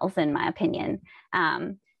white males, in my opinion.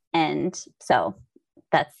 And so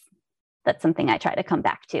that's something I try to come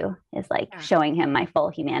back to, is like showing him my full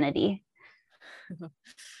humanity.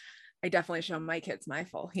 I definitely show my kids my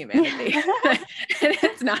full humanity. And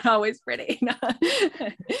it's not always pretty,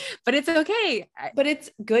 but it's okay. But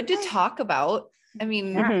it's good to talk about. I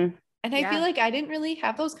mean, and I feel like I didn't really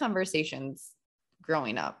have those conversations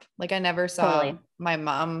growing up. Like I never saw my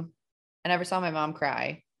mom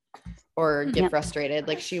cry or get frustrated.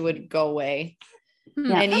 Like she would go away.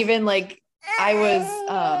 And even like I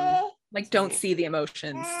was like don't see the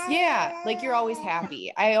emotions. Yeah, like you're always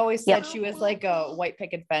happy. I always said she was like a white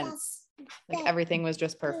picket fence. Like everything was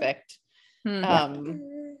just perfect. And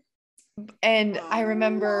I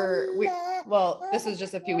remember this was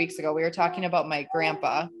just a few weeks ago. We were talking about my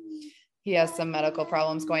grandpa. He has some medical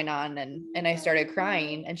problems going on, and I started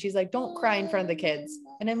crying, and she's like, "Don't cry in front of the kids."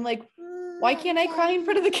 And I'm like, "Why can't I cry in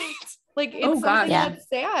front of the kids? Like it's something that's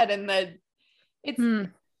sad, and that it's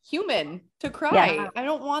human to cry. Yeah. I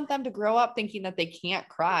don't want them to grow up thinking that they can't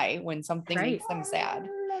cry when something makes them sad."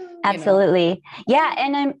 Absolutely. You know?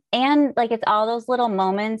 Yeah. And like, it's all those little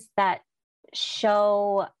moments that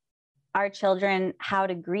show our children how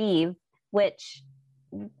to grieve, which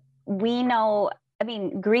we know, I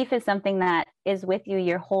mean, grief is something that is with you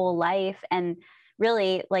your whole life. And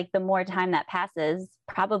really, like the more time that passes,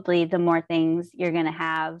 probably the more things you're going to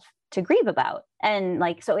have to grieve about. And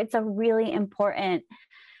like, so it's a really important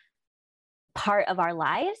part of our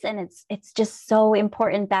lives. And it's just so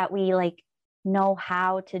important that we like know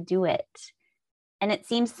how to do it. And it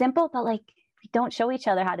seems simple, but like we don't show each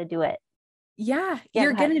other how to do it. Yeah.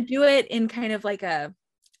 You're going to do it in kind of like a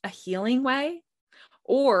healing way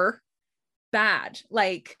or bad.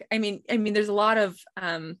 Like, I mean, there's a lot of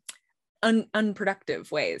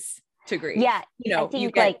unproductive ways to grieve. Yeah. You know, I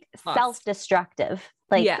think like self-destructive,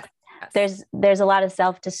 like there's a lot of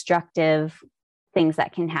self-destructive things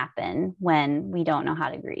that can happen when we don't know how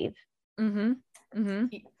to grieve.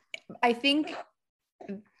 I think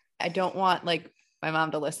I don't want like my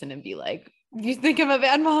mom to listen and be like, "You think I'm a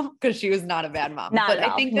bad mom?" Because she was not a bad mom. But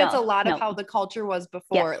I think that's a lot of how the culture was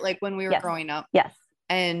before, like when we were growing up. Yes.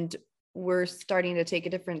 And we're starting to take a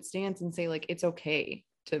different stance and say like, it's okay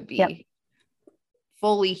to be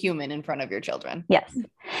fully human in front of your children. Yes.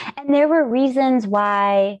 And there were reasons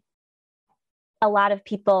why a lot of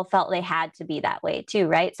people felt they had to be that way too,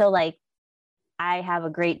 right? So like, I have a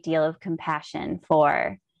great deal of compassion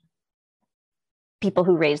for people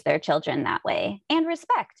who raise their children that way, and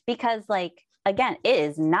respect, because like, again, it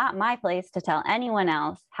is not my place to tell anyone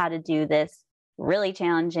else how to do this really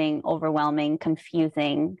challenging, overwhelming,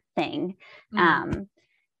 confusing thing.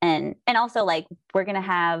 And also like, we're going to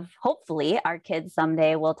have, hopefully our kids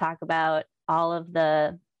someday will talk about all of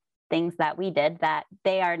the things that we did that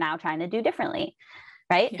they are now trying to do differently.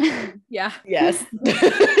 Right. Yeah. Yes.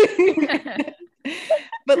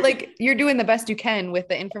 but like you're doing the best you can with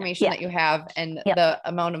the information Yeah. that you have and Yep. the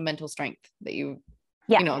amount of mental strength that you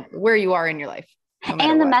Yeah. know, where you are in your life. No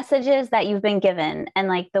matter And the what. messages that you've been given and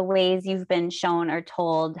like the ways you've been shown or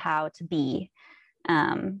told how to be.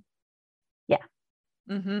 Yeah.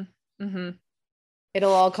 Mm-hmm. Mm-hmm.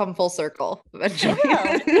 It'll all come full circle eventually. It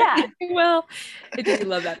will. Yeah. Well, I do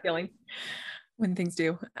love that feeling when things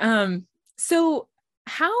do. So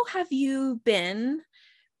how have you been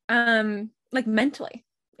like mentally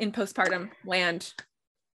in postpartum land?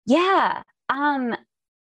 Yeah. I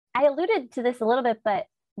alluded to this a little bit, but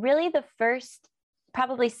really the first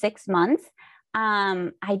probably 6 months,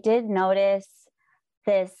 I did notice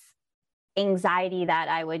this anxiety that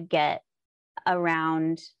I would get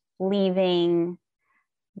around leaving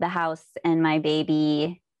the house and my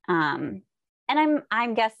baby. And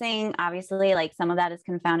I'm guessing obviously like some of that is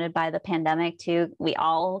confounded by the pandemic too. We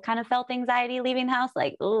all kind of felt anxiety leaving the house,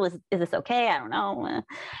 like, oh, is this okay? I don't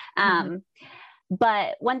know.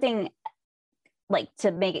 But one thing, like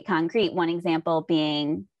to make it concrete, one example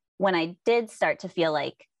being when I did start to feel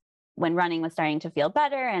like when running was starting to feel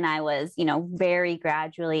better and I was, you know, very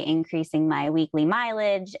gradually increasing my weekly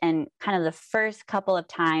mileage. And kind of the first couple of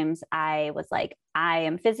times I was like, I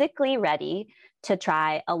am physically ready to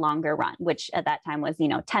try a longer run, which at that time was, you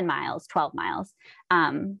know, 10 miles, 12 miles.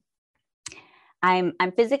 I'm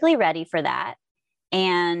physically ready for that.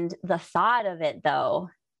 And the thought of it though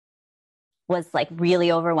was like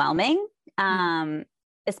really overwhelming.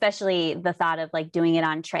 Especially the thought of like doing it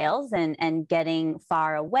on trails and getting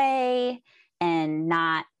far away and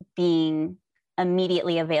not being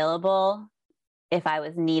immediately available if I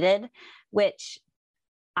was needed, which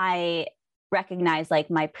I recognize like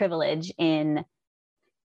my privilege in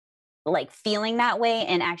like feeling that way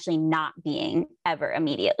and actually not being ever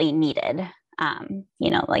immediately needed. You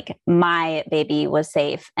know, like my baby was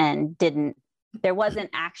safe and there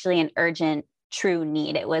wasn't actually an urgent true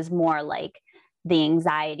need. It was more like the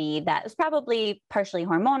anxiety that was probably partially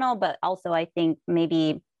hormonal, but also I think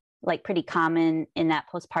maybe like pretty common in that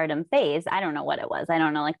postpartum phase. I don't know what it was. I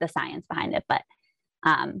don't know like the science behind it, but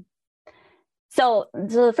so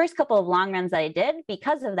the first couple of long runs that I did,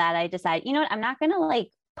 because of that, I decided, you know what, I'm not going to like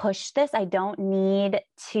push this. I don't need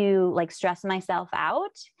to like stress myself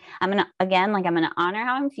out. I'm going to honor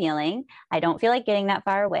how I'm feeling. I don't feel like getting that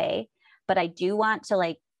far away, but I do want to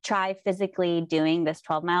like try physically doing this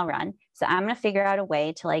 12-mile run. So I'm going to figure out a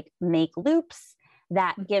way to like make loops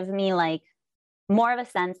that give me like more of a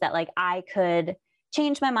sense that like I could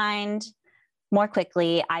change my mind more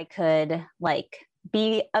quickly. I could like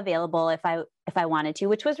be available if I wanted to,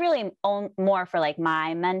 which was really more for like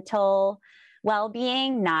my mental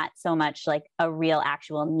well-being, not so much like a real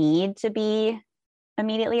actual need to be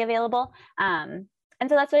immediately available. And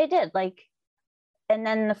so that's what I did. Like, and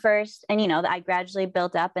then I gradually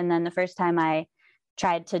built up. And then the first time I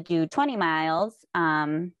tried to do 20 miles,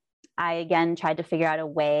 I again tried to figure out a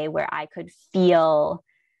way where I could feel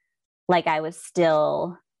like I was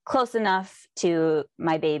still close enough to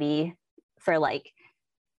my baby for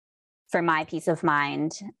my peace of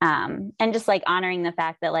mind. And just like honoring the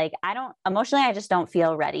fact that like, I just don't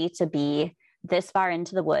feel ready to be this far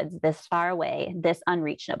into the woods, this far away, this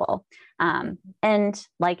unreachable. And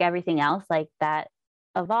like everything else, like that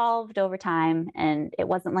evolved over time and it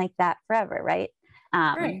wasn't like that forever. Right.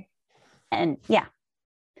 Right. And yeah,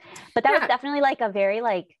 but that was definitely like a very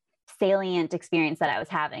like salient experience that I was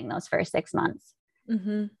having those first 6 months.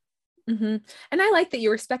 Mm-hmm. Mm-hmm. And I like that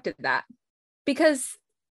you respected that because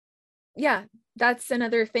that's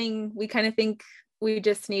another thing we kind of think we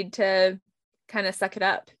just need to kind of suck it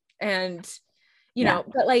up and, you know,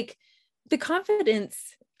 but like the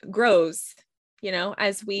confidence grows, you know,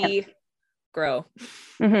 as we grow.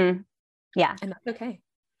 Mm-hmm. Yeah. And that's okay.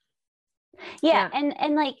 Yeah.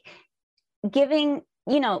 And like giving,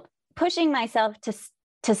 you know, pushing myself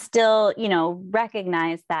to still, you know,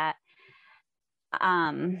 recognize that,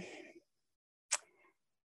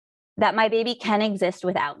 that my baby can exist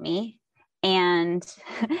without me. And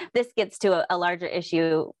this gets to a larger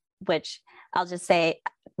issue, which I'll just say,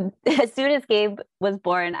 as soon as Gabe was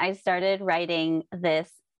born, I started writing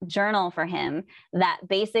this journal for him that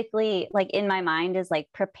basically like in my mind is like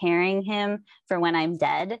preparing him for when I'm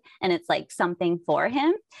dead. And it's like something for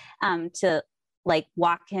him to like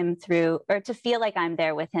walk him through or to feel like I'm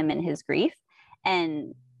there with him in his grief.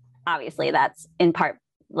 And obviously that's in part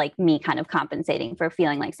like me kind of compensating for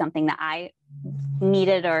feeling like something that I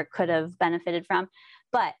needed or could have benefited from.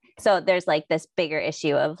 But so there's like this bigger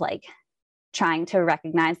issue of like trying to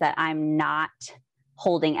recognize that I'm not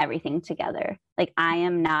holding everything together. Like I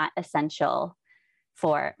am not essential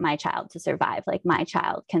for my child to survive. Like my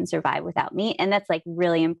child can survive without me. And that's like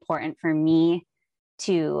really important for me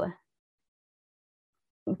to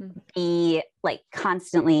be like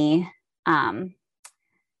constantly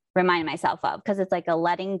remind myself of, because it's like a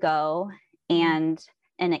letting go and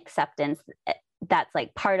an acceptance that's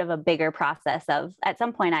like part of a bigger process of, at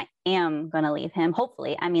some point I am going to leave him.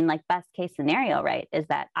 Hopefully. I mean, like best case scenario, right, is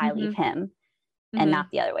that I leave him and not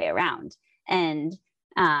the other way around. And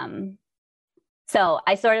so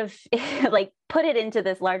I sort of like put it into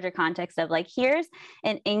this larger context of like, here's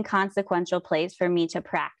an inconsequential place for me to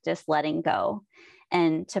practice letting go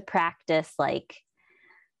and to practice like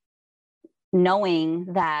knowing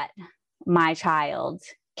that my child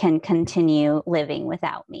can continue living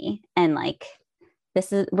without me. And like,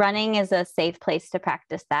 running is a safe place to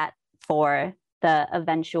practice that for the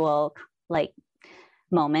eventual like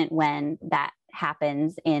moment when that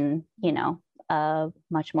happens in, you know, a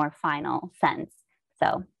much more final sense.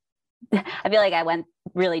 So I feel like I went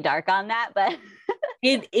really dark on that, but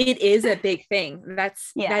it is a big thing. That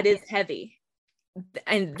is heavy.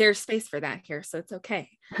 And there's space for that here. So it's okay.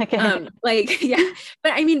 Like, yeah,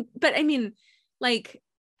 but I mean, like,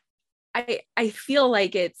 I feel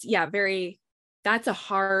like it's, that's a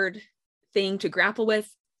hard thing to grapple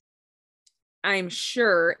with. I'm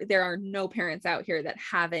sure there are no parents out here that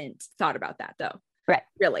haven't thought about that though. Right.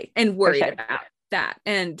 Really. And worried about that.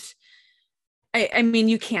 And I mean,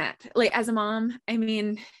 you can't, like, as a mom, I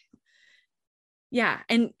mean, yeah.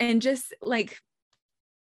 And just like,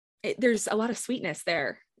 there's a lot of sweetness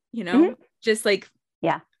there, you know, just like,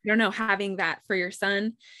 I don't know, having that for your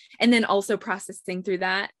son and then also processing through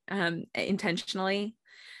that intentionally.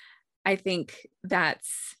 I think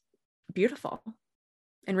that's beautiful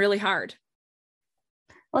and really hard.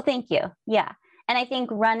 Well, thank you. Yeah. And I think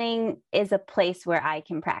running is a place where I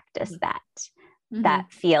can practice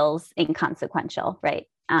that feels inconsequential. Right.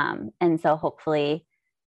 And so hopefully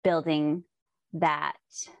building that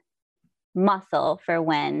muscle for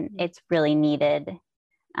when it's really needed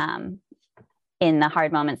in the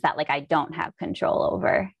hard moments that like I don't have control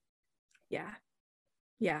over. Yeah.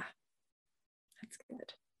 That's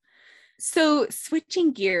good. So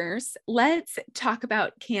switching gears, let's talk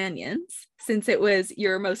about canyons, since it was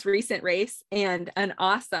your most recent race and an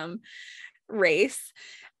awesome race.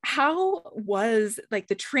 How was like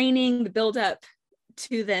the training, the build up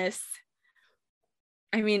to this?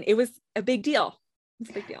 I mean, it was a big deal.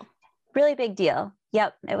 Really big deal.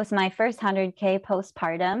 Yep. It was my first 100K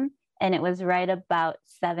postpartum, and it was right about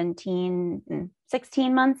 16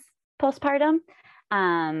 months postpartum.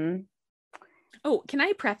 Oh, can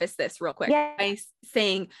I preface this real quick by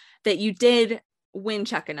saying that you did win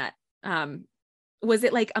Chuckanut? Was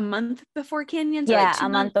it like a month before Canyons? Yeah, like a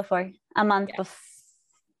month before.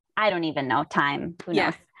 I don't even know time. Who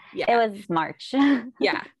knows? Yeah. It was March.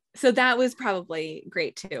 Yeah. So that was probably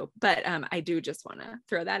great too. But I do just want to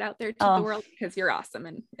throw that out there to the world because you're awesome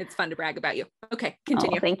and it's fun to brag about you. Okay,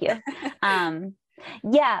 continue. Thank you.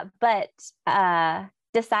 But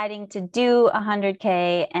deciding to do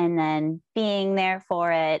 100K and then being there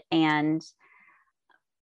for it and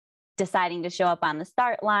deciding to show up on the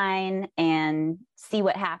start line and see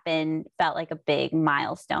what happened felt like a big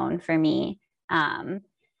milestone for me. And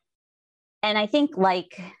I think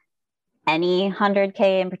like any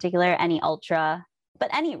 100K in particular, any ultra,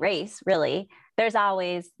 but any race really, there's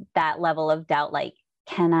always that level of doubt. Like,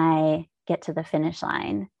 can I get to the finish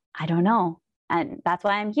line? I don't know. And that's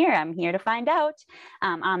why I'm here. I'm here to find out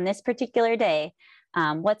on this particular day,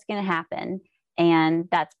 what's going to happen. And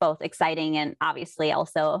that's both exciting and obviously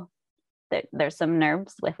also there's some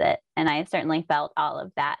nerves with it. And I certainly felt all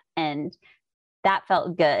of that. And that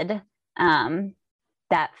felt good.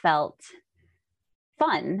 That felt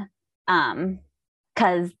fun.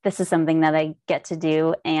 Because this is something that I get to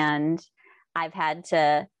do. And I've had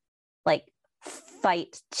to like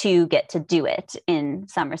fight to get to do it in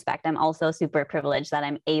some respect. I'm also super privileged that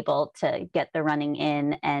I'm able to get the running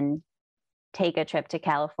in and take a trip to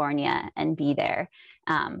California and be there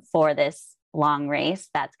for this long race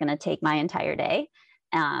that's going to take my entire day.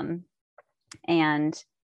 And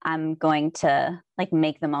I'm going to like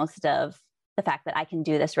make the most of the fact that I can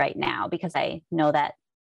do this right now, because I know that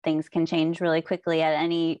things can change really quickly at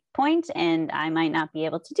any point, and I might not be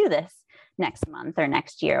able to do this next month or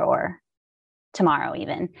next year or tomorrow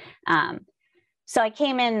even. So I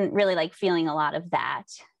came in really like feeling a lot of that.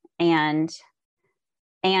 And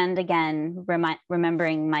again,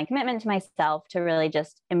 remembering my commitment to myself to really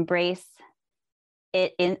just embrace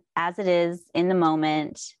it as it is in the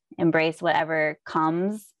moment, embrace whatever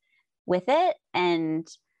comes with it. And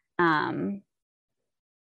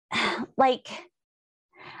like,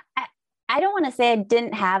 I don't want to say I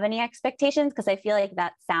didn't have any expectations, because I feel like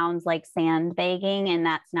that sounds like sandbagging, and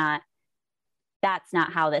that's not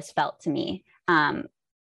how this felt to me. But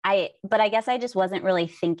I guess I just wasn't really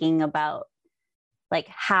thinking about like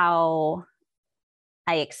how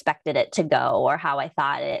I expected it to go or how I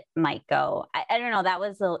thought it might go. I don't know. That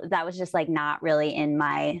was just like not really in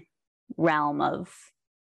my realm of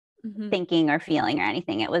thinking or feeling or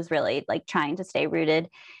anything. It was really like trying to stay rooted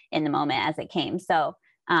in the moment as it came. So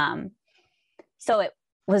it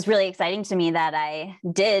was really exciting to me that I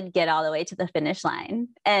did get all the way to the finish line.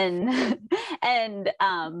 And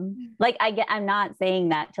like I'm not saying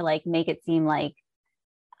that to like make it seem like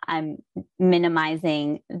I'm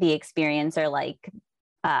minimizing the experience or like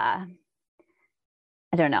I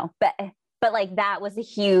don't know, but like that was a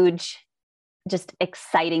huge, just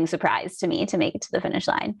exciting surprise to me to make it to the finish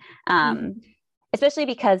line. Especially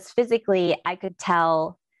because physically I could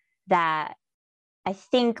tell that I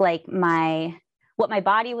think like what my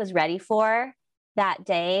body was ready for that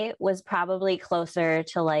day was probably closer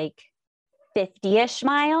to like 50-ish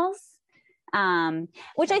miles,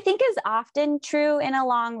 which I think is often true in a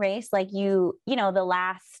long race. Like the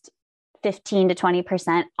last 15 to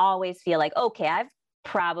 20% always feel like, okay, I've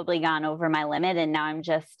probably gone over my limit and now I'm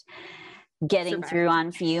just getting through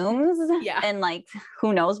on fumes and like,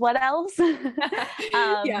 who knows what else.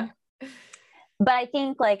 But I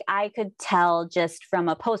think like I could tell just from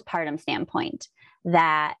a postpartum standpoint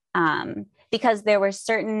that because there were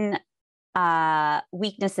certain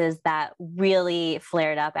weaknesses that really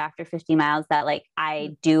flared up after 50 miles that like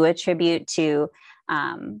I do attribute to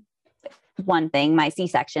one thing, my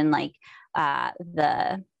C-section, like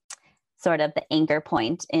the sort of the anchor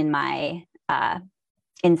point in my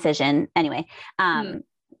incision. Anyway,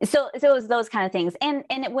 so it was those kind of things, and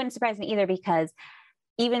it wouldn't surprise me either, because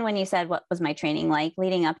even when you said what was my training like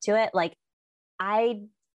leading up to it, like I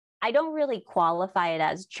don't really qualify it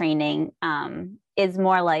as training. Is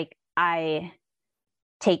more like I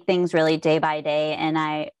take things really day by day and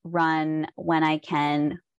I run when I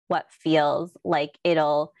can, what feels like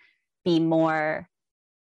it'll be more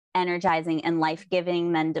energizing and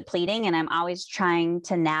life-giving than depleting. And I'm always trying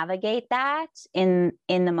to navigate that in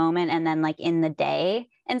the moment and then like in the day.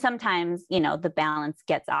 And sometimes, the balance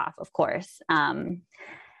gets off, of course.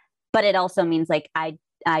 But it also means like I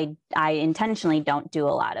intentionally don't do a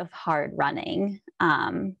lot of hard running,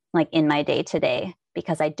 like in my day to day,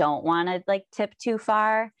 because I don't want to like tip too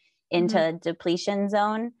far into depletion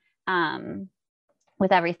zone,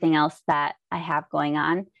 with everything else that I have going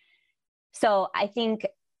on. So I think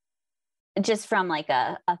just from like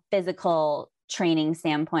a physical training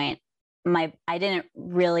standpoint, I didn't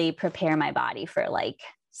really prepare my body for like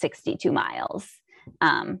 62 miles.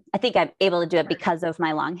 I think I'm able to do it because of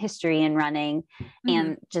my long history in running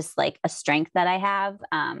and just like a strength that I have.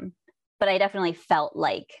 But I definitely felt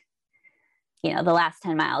like, the last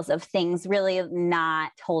 10 miles of things really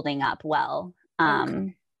not holding up well.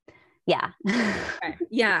 Yeah.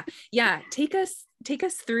 Yeah. Take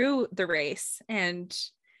us through the race and,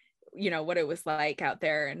 what it was like out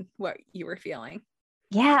there and what you were feeling.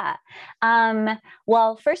 Yeah.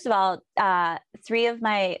 Well, first of all, 3 of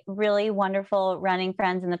my really wonderful running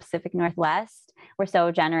friends in the Pacific Northwest were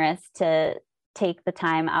so generous to take the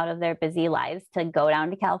time out of their busy lives to go down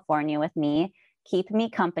to California with me, keep me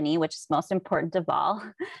company, which is most important of all,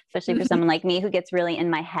 especially for someone like me who gets really in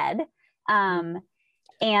my head.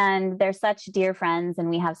 And they're such dear friends and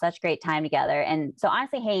we have such great time together. And so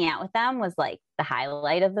honestly, hanging out with them was like the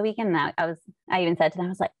highlight of the weekend. And I even said to them, I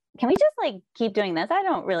was like, can we just like keep doing this? I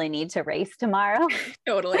don't really need to race tomorrow.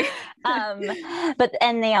 Totally.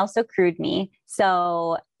 And they also crewed me.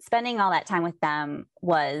 So spending all that time with them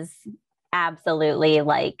was absolutely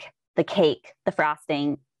like the cake, the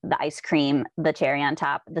frosting, the ice cream, the cherry on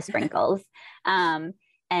top, the sprinkles.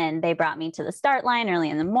 And they brought me to the start line early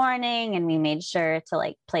in the morning and we made sure to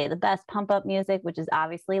like play the best pump up music, which is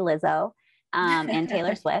obviously Lizzo, and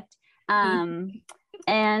Taylor Swift. And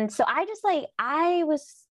so I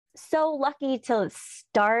was so lucky to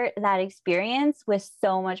start that experience with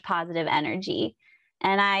so much positive energy.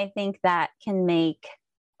 And I think that can make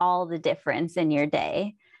all the difference in your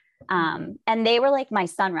day. And they were like my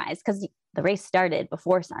sunrise, because the race started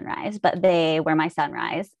before sunrise, but they were my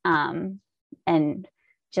sunrise, and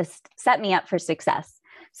just set me up for success.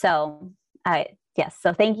 So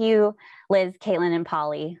so thank you, Liz, Caitlin, and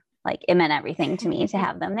Polly. Like it meant everything to me to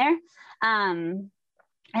have them there. And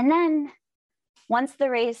then once the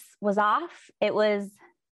race was off, it was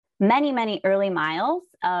many, many early miles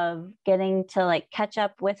of getting to like catch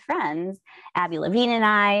up with friends. Abby Levine and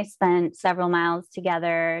I spent several miles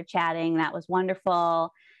together chatting. That was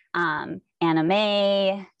wonderful. Anna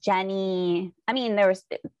Mae, Jenny. I mean, there was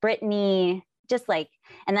Brittany, just like,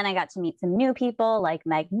 and then I got to meet some new people like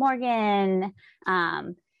Meg Morgan.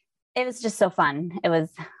 It was just so fun. It was,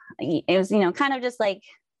 kind of just like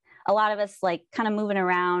a lot of us like kind of moving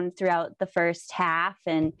around throughout the first half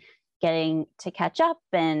and getting to catch up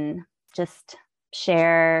and just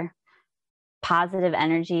share positive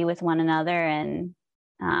energy with one another and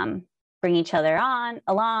bring each other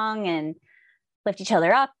along and lift each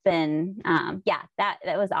other up. And that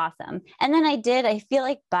was awesome. And then I feel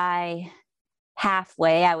like by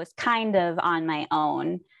halfway, I was kind of on my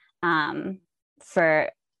own for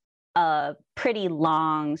a pretty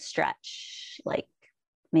long stretch, like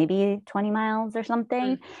maybe 20 miles or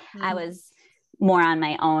something. Mm-hmm. I was more on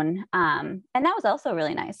my own. And that was also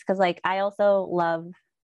really nice because like I also love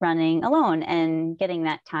running alone and getting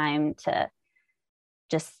that time to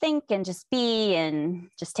just think and just be and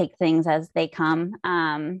just take things as they come.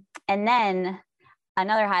 And then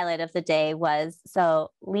another highlight of the day was,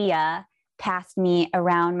 so Leah passed me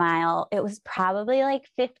around mile, it was probably like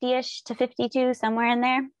 50-ish to 52, somewhere in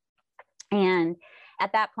there. And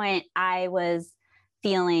at that point I was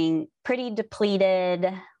feeling pretty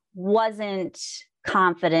depleted, wasn't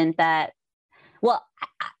confident that, well,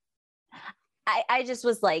 I just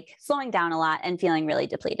was like slowing down a lot and feeling really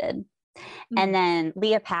depleted. Mm-hmm. And then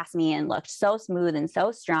Leah passed me and looked so smooth and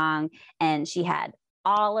so strong. And she had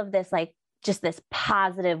all of this, like, just this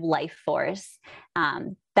positive life force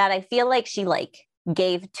that I feel like she like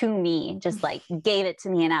gave to me, just like gave it to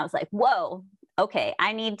me. And I was like, whoa, okay,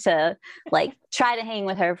 I need to like try to hang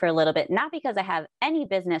with her for a little bit, not because I have any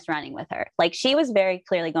business running with her. Like she was very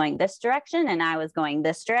clearly going this direction and I was going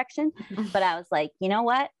this direction, but I was like, you know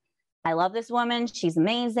what? I love this woman. She's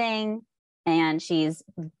amazing. And she's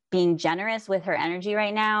being generous with her energy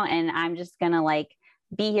right now. And I'm just going to like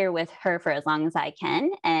be here with her for as long as I can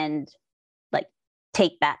and like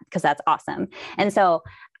take that because that's awesome. And so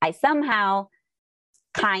I somehow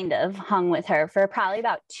kind of hung with her for probably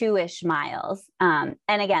about 2-ish miles. And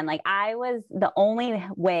again, like I was, the only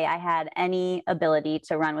way I had any ability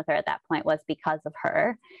to run with her at that point was because of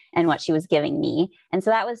her and what she was giving me. And so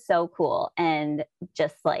that was so cool. And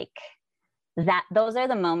just like that, those are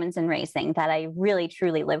the moments in racing that I really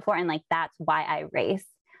truly live for. And like, that's why I race,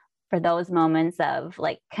 for those moments of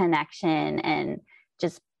like connection and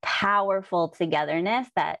just powerful togetherness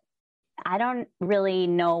that I don't really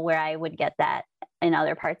know where I would get that in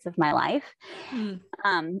other parts of my life,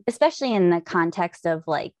 especially in the context of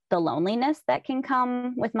like the loneliness that can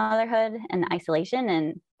come with motherhood and isolation.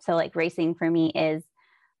 And so like racing for me is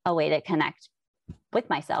a way to connect with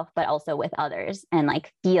myself, but also with others and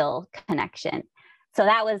like feel connection. So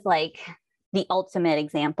that was like the ultimate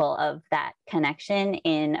example of that connection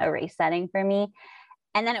in a race setting for me.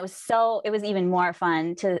 And then it was even more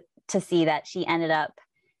fun to see that she ended up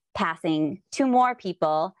passing 2 more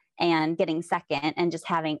people and getting second and just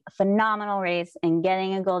having a phenomenal race and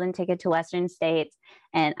getting a golden ticket to Western States.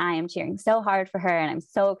 And I am cheering so hard for her and I'm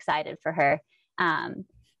so excited for her.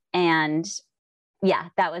 And yeah,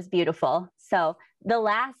 that was beautiful. So the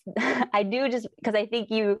last, I do just, because I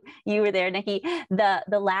think you were there, Nikki, the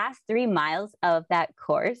last 3 miles of that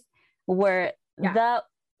course were the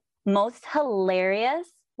most hilarious,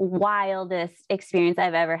 wildest experience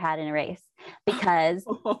I've ever had in a race, because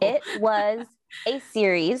it was a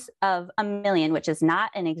series of 1 million, which is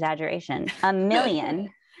not an exaggeration, 1 million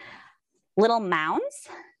little mounds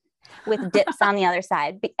with dips on the other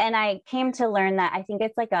side. And I came to learn that I think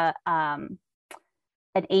it's like an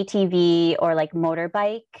ATV or like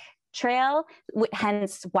motorbike trail,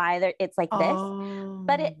 hence why it's like this.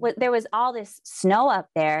 But there was all this snow up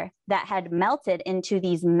there that had melted into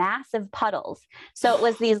these massive puddles. So it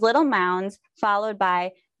was these little mounds followed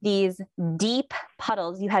by these deep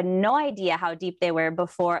puddles. You had no idea how deep they were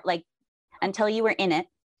before, like until you were in it.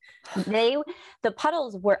 The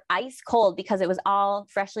puddles were ice cold because it was all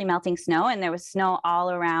freshly melting snow and there was snow all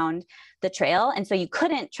around the trail. And so you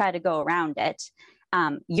couldn't try to go around it.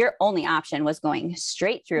 Your only option was going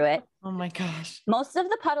straight through it. Oh my gosh. Most of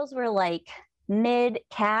the puddles were like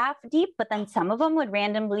mid-calf deep, but then some of them would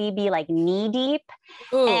randomly be like knee deep.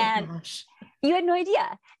 Oh, and gosh. You had no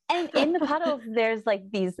idea. And in the puddles, there's like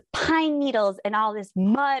these pine needles and all this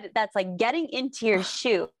mud that's like getting into your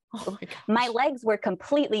shoe. Oh my legs were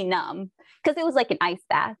completely numb because it was like an ice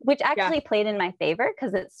bath, which actually played in my favor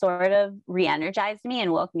because it sort of re-energized me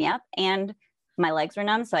and woke me up, and my legs were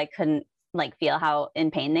numb. So I couldn't like feel how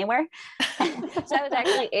in pain they were. So I was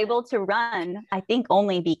actually able to run, I think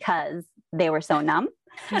only because they were so numb,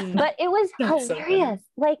 but it was hilarious.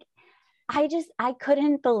 Like I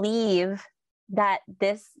couldn't believe that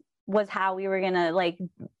this was how we were going to like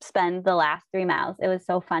spend the last 3 miles. It was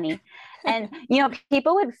so funny. And,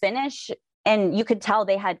 people would finish and you could tell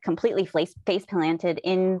they had completely face planted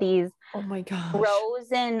in these Oh my gosh.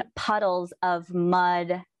 frozen puddles of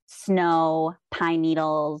mud, snow, pine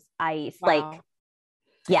needles, ice. Wow. Like,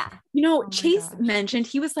 yeah. Chase gosh. mentioned,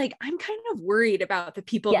 he was like, I'm kind of worried about the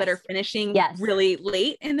people that are finishing really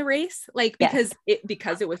late in the race, like because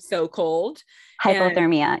it was so cold.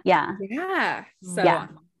 Hypothermia. Yeah. So Yeah.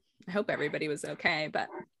 I hope everybody was okay, but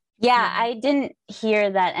I didn't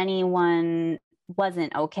hear that anyone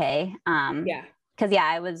wasn't okay. Because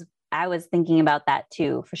I was thinking about that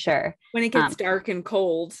too, for sure. When it gets dark and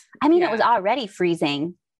cold. I mean, it was already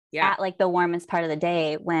freezing at like the warmest part of the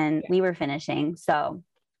day when we were finishing. So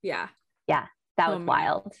that was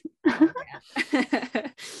wild.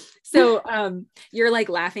 So you're like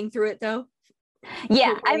laughing through it though?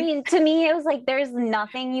 Yeah. I mean, to me, it was like, there's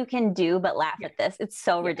nothing you can do but laugh at this. It's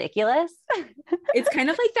so ridiculous. It's kind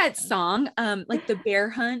of like that song, like the Bear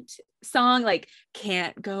Hunt song, like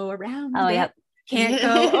can't go around. Oh, yep. Can't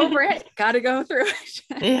go over it. Got to go through it.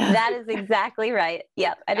 That is exactly right.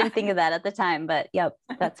 Yep. I didn't think of that at the time, but yep,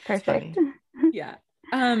 that's perfect. Yeah.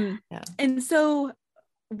 And so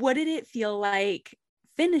what did it feel like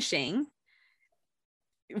finishing?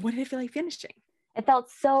 It felt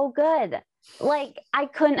so good. Like I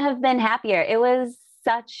couldn't have been happier. It was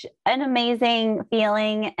such an amazing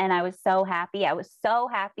feeling. And I was so happy. I was so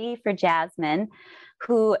happy for Jasmine,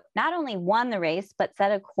 who not only won the race, but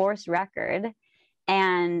set a course record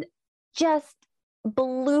and just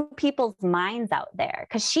blew people's minds out there.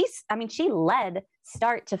 Cause she led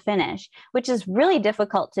start to finish, which is really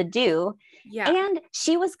difficult to do. Yeah. And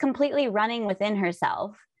she was completely running within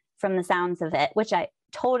herself from the sounds of it, which I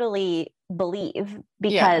totally believe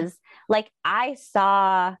because like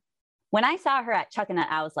when I saw her at Chuckanut,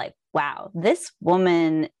 I was like, wow, this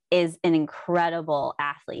woman is an incredible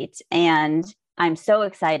athlete. And I'm so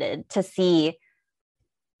excited to see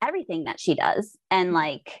everything that she does and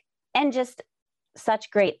just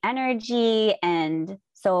such great energy and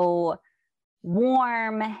so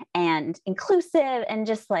warm and inclusive and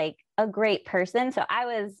just like a great person. So I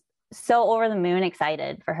was so over the moon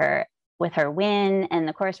excited for her with her win and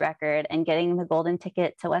the course record and getting the golden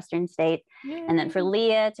ticket to Western State. Yay. And then for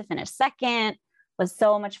Leah to finish second was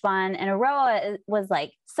so much fun. And Aroa was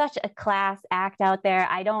like such a class act out there.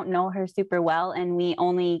 I don't know her super well. And we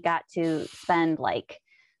only got to spend like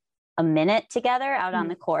a minute together out on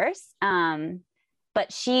the course.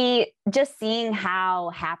 But she just seeing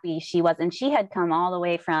how happy she was, and she had come all the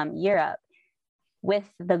way from Europe with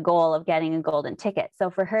the goal of getting a golden ticket. So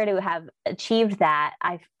for her to have achieved that,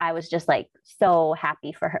 I was just like so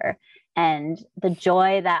happy for her. And the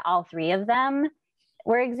joy that all three of them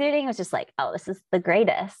were exuding was just like, oh, this is the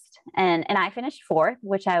greatest. And I finished fourth,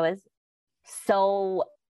 which I was so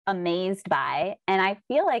amazed by. And I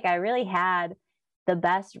feel like I really had the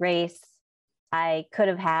best race I could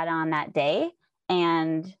have had on that day.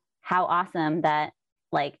 And how awesome that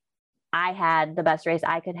like I had the best race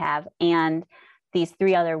I could have. And these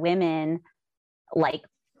three other women, like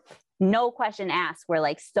no question asked, were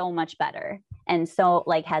like so much better. And so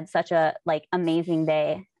like had such a like amazing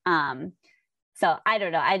day. So I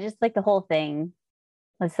don't know. I just like the whole thing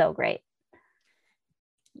was so great.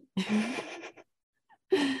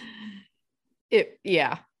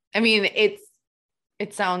 Yeah. I mean, it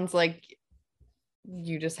sounds like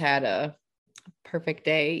you just had a perfect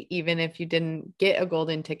day, even if you didn't get a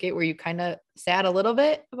golden ticket. Were you kind of sad a little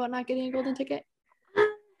bit about not getting a golden ticket?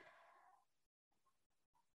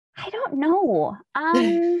 I don't know.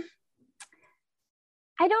 I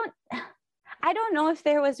don't know if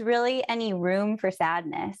there was really any room for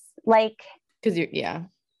sadness. Like, because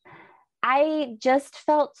I just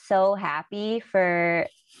felt so happy for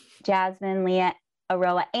Jasmine, Leah,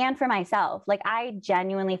 Aroa, and for myself. Like, I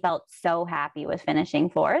genuinely felt so happy with finishing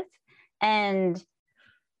fourth. And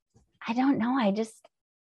I don't know. I just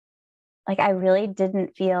like, I really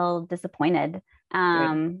didn't feel disappointed.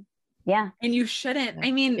 Yeah. And you shouldn't.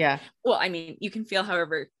 I mean, well, I mean, you can feel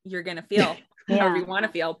however you're going to feel, however you want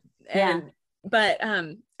to feel. But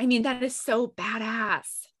I mean, that is so badass.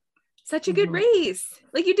 Such a good race.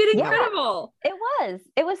 Like you did incredible. It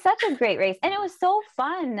was such a great race. And it was so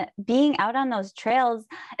fun being out on those trails,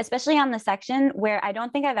 especially on the section where I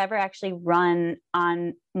don't think I've ever actually run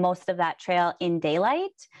on most of that trail in daylight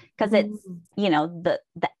because it's, the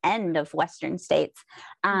end of Western States.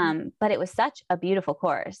 But it was such a beautiful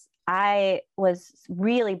course. I was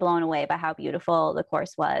really blown away by how beautiful the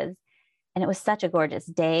course was. And it was such a gorgeous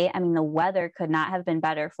day. I mean, the weather could not have been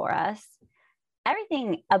better for us.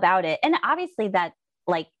 Everything about it. And obviously that,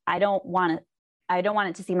 like, I don't want to I don't want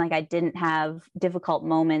it to seem like I didn't have difficult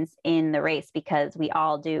moments in the race, because we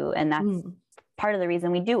all do. And that's part of the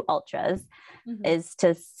reason we do ultras, is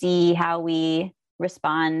to see how we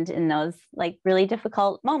respond in those like really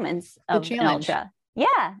difficult moments of an ultra.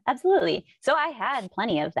 Yeah, absolutely. So I had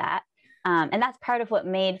plenty of that. And that's part of what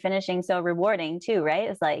made finishing so rewarding too, right?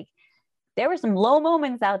 It's like, there were some low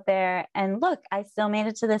moments out there, and look, I still made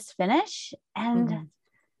it to this finish, and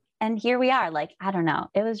here we are. Like, I don't know.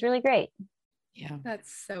 It was really great. Yeah. That's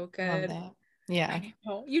so good. Yeah.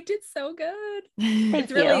 You did so good. Thank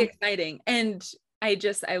It's really you. exciting. And I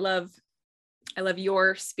love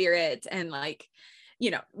your spirit, and like,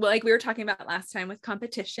 you know, like we were talking about last time with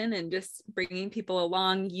competition and just bringing people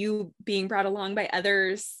along, you being brought along by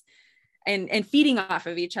others and feeding off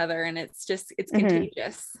of each other. And it's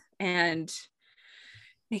contagious and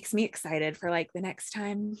makes me excited for like the next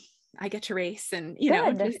time I get to race, and, you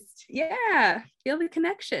know, just, feel the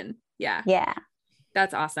connection. Yeah. Yeah.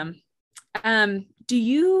 That's awesome. So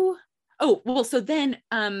then,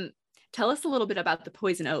 tell us a little bit about the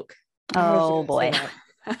poison oak. Oh boy.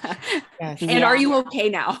 Yes. And are you okay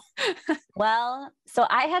now? Well, so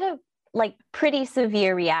I had a like pretty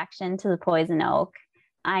severe reaction to the poison oak.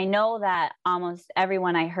 I know that almost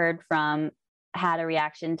everyone I heard from had a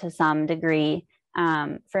reaction to some degree.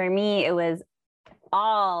 For me, it was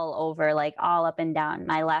all over, like all up and down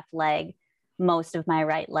my left leg, most of my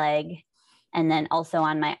right leg, and then also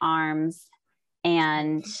on my arms.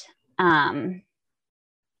 And I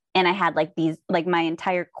had like these, like my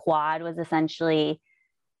entire quad was essentially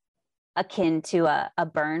akin to a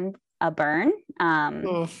burn.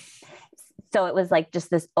 So it was like just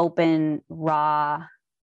this open, raw,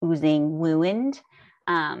 oozing wound.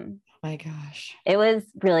 My gosh. It was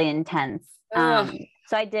really intense.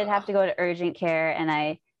 So I did have to go to urgent care, and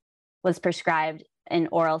I was prescribed an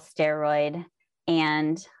oral steroid.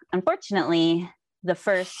 And unfortunately, the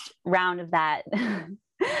first round of that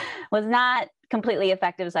was not completely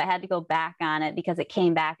effective. So I had to go back on it because it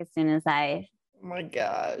came back as soon as I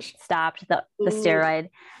stopped the steroid.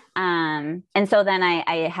 And so then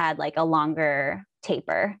I had like a longer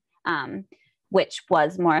taper, which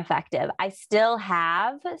was more effective. I still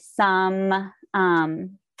have some,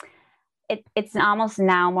 it's almost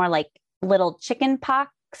now more like little chicken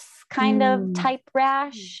pox kind of type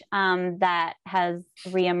rash that has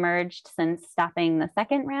reemerged since stopping the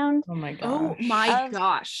second round. Oh my gosh. Oh my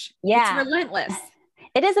gosh. Yeah. It's relentless.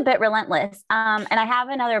 It is a bit relentless. And I have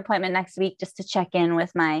another appointment next week just to check in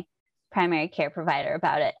with my primary care provider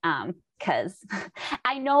about it. Because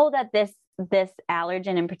I know that this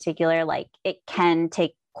allergen in particular, like it can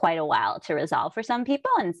take quite a while to resolve for some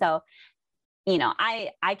people. And so, you know,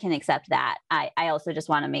 I can accept that. I also just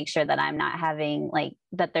want to make sure that I'm not having like,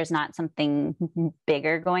 that there's not something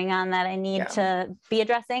bigger going on that I need to be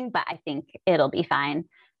addressing, but I think it'll be fine.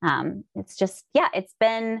 It's just, it's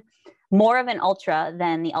been more of an ultra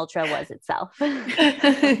than the ultra was itself.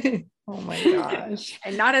 Oh my gosh.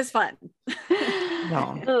 And not as fun.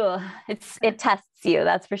 No. Ooh, it tests you,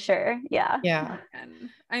 that's for sure. Yeah. Yeah.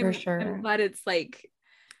 I'm glad it's like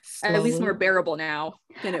at least more bearable now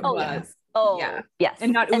than it was. Oh, yeah. Yes.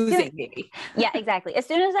 And not oozing, maybe. Yeah, exactly. As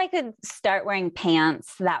soon as I could start wearing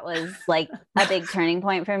pants, that was like a big turning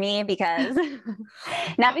point for me, because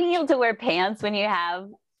not being able to wear pants when you have,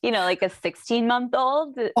 you know, like a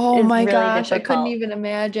 16-month-old. Oh my really gosh. difficult. I couldn't even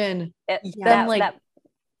imagine them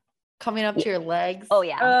coming up to your legs. Oh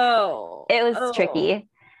yeah. Oh, it was tricky.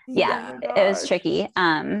 Yeah, it was tricky.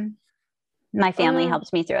 My family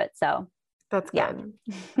helped me through it. So that's good.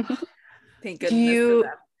 Thank goodness.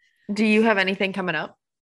 Do you have anything coming up?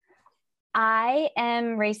 I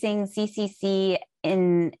am racing CCC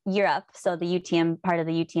in Europe. So the UTM part of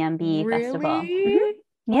the UTMB festival.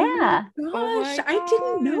 Yeah. Oh gosh, I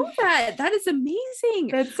didn't know that. That is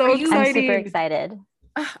amazing. That's so exciting. I'm super excited.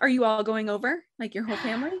 Are you all going over? Like your whole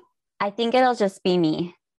family? I think it'll just be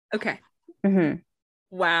me. Okay. Mm-hmm.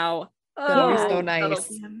 Wow. That'll be so nice. That'll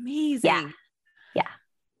be amazing. Yeah.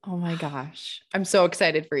 Oh my gosh. I'm so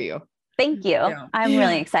excited for you. Thank you. I'm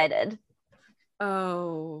really excited.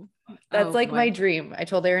 Oh, that's like my dream. I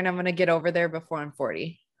told Erin I'm going to get over there before I'm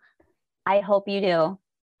 40. I hope you do.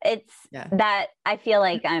 It's that I feel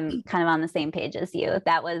like I'm kind of on the same page as you.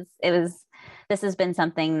 This has been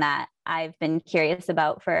something that I've been curious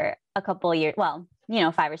about for a couple of years. Well,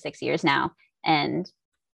 5 or 6 years now. And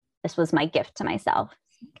this was my gift to myself.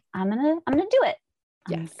 I'm going to do it.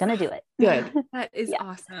 I'm going to do it. Good. That is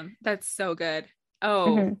awesome. That's so good.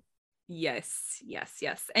 Oh, yes.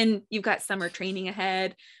 And you've got summer training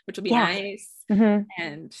ahead, which will be nice.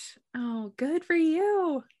 And good for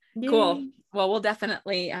you. Yay. Cool. Well, we'll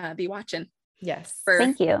definitely be watching. Yes.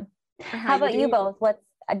 Thank you. Or How about you doing? both?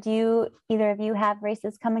 Do either of you have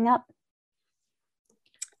races coming up?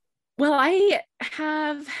 Well, I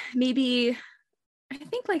have maybe, I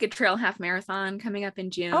think like a trail half marathon coming up in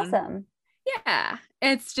June. Awesome. Yeah.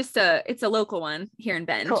 It's a local one here in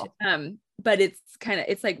Bend. Cool. But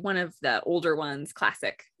it's like one of the older ones,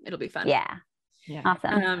 classic. It'll be fun. Yeah. Yeah.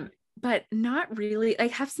 Awesome. But not really. I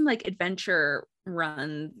have some like adventure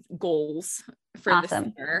run goals for the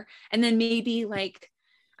Awesome. summer. And then maybe like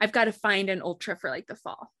I've got to find an ultra for like the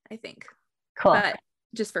fall, I think. Cool. But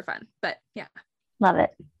just for fun. But yeah. Love it.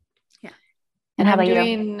 Yeah. And how I'm about you?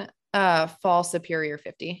 doing fall Superior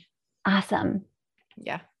 50. Awesome.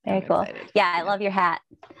 Yeah. Very I'm cool. excited. Yeah, I love your hat.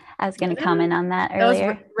 I was going to Yeah. comment on that That was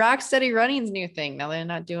earlier. Rocksteady Running's new thing. Now they're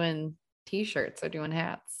not doing t-shirts, they're doing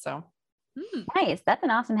hats. So Nice. That's an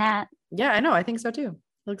awesome hat. yeah, I know. I think so too.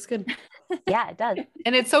 Looks good. Yeah, it does.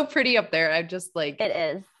 And it's so pretty up there. I just like It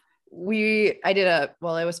is. it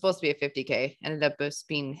was supposed to be a 50K, ended up just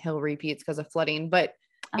being hill repeats because of flooding. But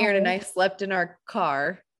Aaron and I slept in our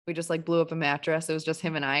car. We just like blew up a mattress. It was just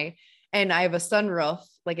him and I have a sunroof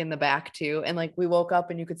like in the back too. And like we woke up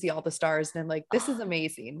and you could see all the stars. And I'm like, this is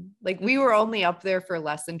amazing. Like we were only up there for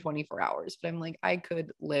less than 24 hours, but I'm like, I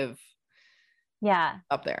could live Yeah,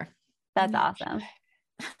 up there. that's awesome.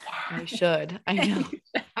 I should. I know.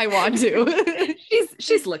 I want to.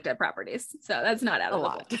 She's looked at properties, so that's not out A of the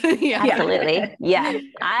lot. blue. Yeah. Absolutely. Yeah.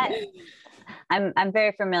 I'm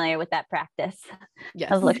very familiar with that practice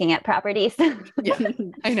Yes. of looking at properties Yeah.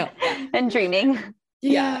 I know. and dreaming.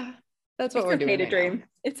 Yeah. That's what It's we're okay doing. to right now. dream.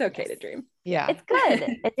 It's okay to dream. Yeah. It's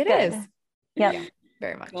good. It's It good. is. Yep. Yeah,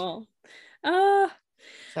 very much. Cool. So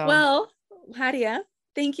Well, Ladia,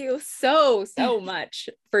 thank you so much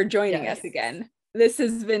for joining us Yes. again. This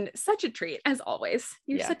has been such a treat, as always.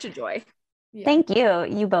 You're Yeah. such a joy. yeah. Thank you.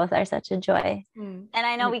 You both are such a joy. Mm. And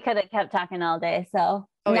I know we could have kept talking all day. So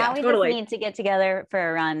Oh, now yeah, we totally. just need to get together for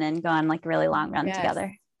a run and go on like a really long run Yes.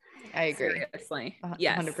 together. I agree. Seriously.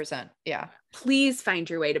 Yes. 100%. Yeah. Please find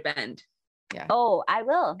your way to Bend. Yeah. Oh, I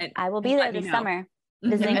will. And- I will and be let there me this know. summer Mhm.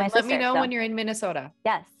 visiting my And sister. let me know so- when you're in Minnesota.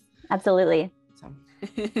 Yes, absolutely. So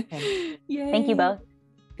Yay. Thank you both.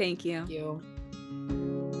 Thank you. thank you.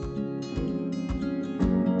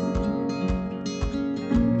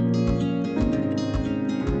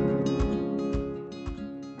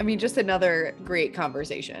 I mean, just another great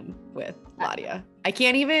conversation with Ladia. I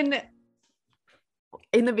can't even,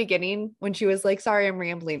 in the beginning when she was like, sorry, I'm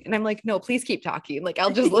rambling. And I'm like, no, please keep talking. Like, I'll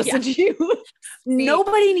just listen to you.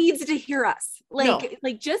 Nobody needs to hear us. No.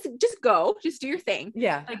 Like just go, just do your thing.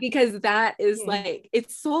 Yeah, Like, because that is Mhm. like,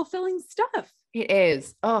 it's soul filling stuff. it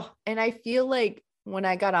is. Oh, and I feel like when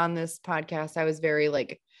I got on this podcast, I was very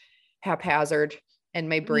like haphazard and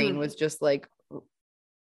my brain was just like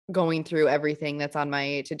going through everything that's on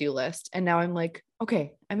my to-do list. And now I'm like,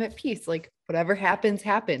 okay, I'm at peace. Like whatever happens,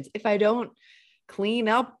 happens. If I don't clean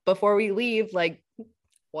up before we leave, like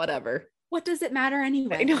whatever. What does it matter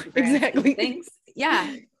anyway? I know, in the grand scheme of exactly. things?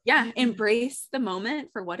 Yeah. Yeah. Embrace the moment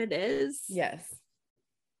for what it is. Yes.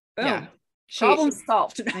 Boom. Yeah. Problem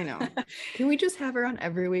solved. I know. Can we just have her on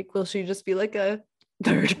every week? Will she just be like a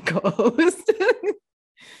third co-host?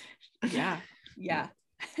 Yeah. Yeah.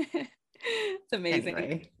 It's amazing.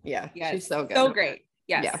 Anyway, yeah. Yes. She's so good. So great.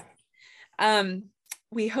 Yes. Yeah.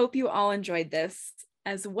 We hope you all enjoyed this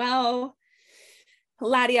as well.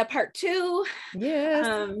 Ladia part 2.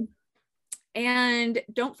 Yes. And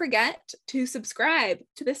don't forget to subscribe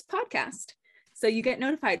to this podcast so you get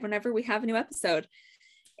notified whenever we have a new episode.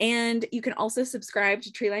 And you can also subscribe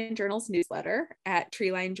to Treeline Journal's newsletter at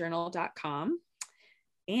treelinejournal.com.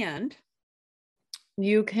 And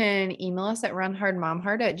You can email us at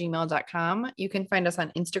runhardmomhard@gmail.com. You can find us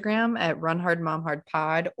on Instagram at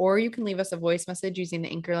runhardmomhardpod, or you can leave us a voice message using the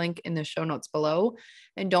anchor link in the show notes below.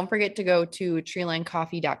 And don't forget to go to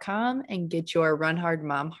treelinecoffee.com and get your Run Hard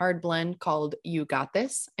Mom Hard blend called You Got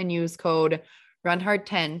This and use code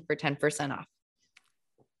RunHard10 for 10% off.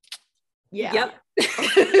 Yeah. Yep.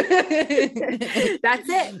 That's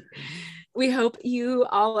it. We hope you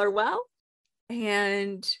all are well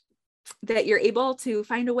and that you're able to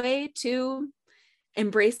find a way to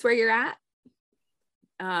embrace where you're at.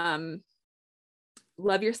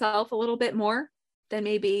 Love yourself a little bit more than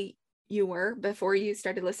maybe you were before you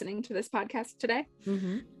started listening to this podcast today.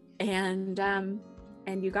 Mhm.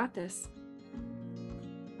 And you got this.